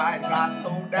and fight, got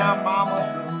low down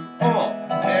mama blue. Oh,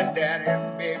 said Daddy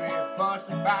and Baby fuss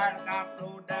and fight, got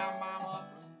low down mama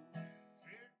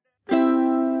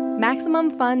blue.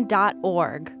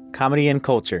 MaximumFun.org. Comedy and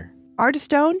culture.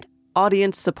 Artist owned,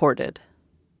 audience supported.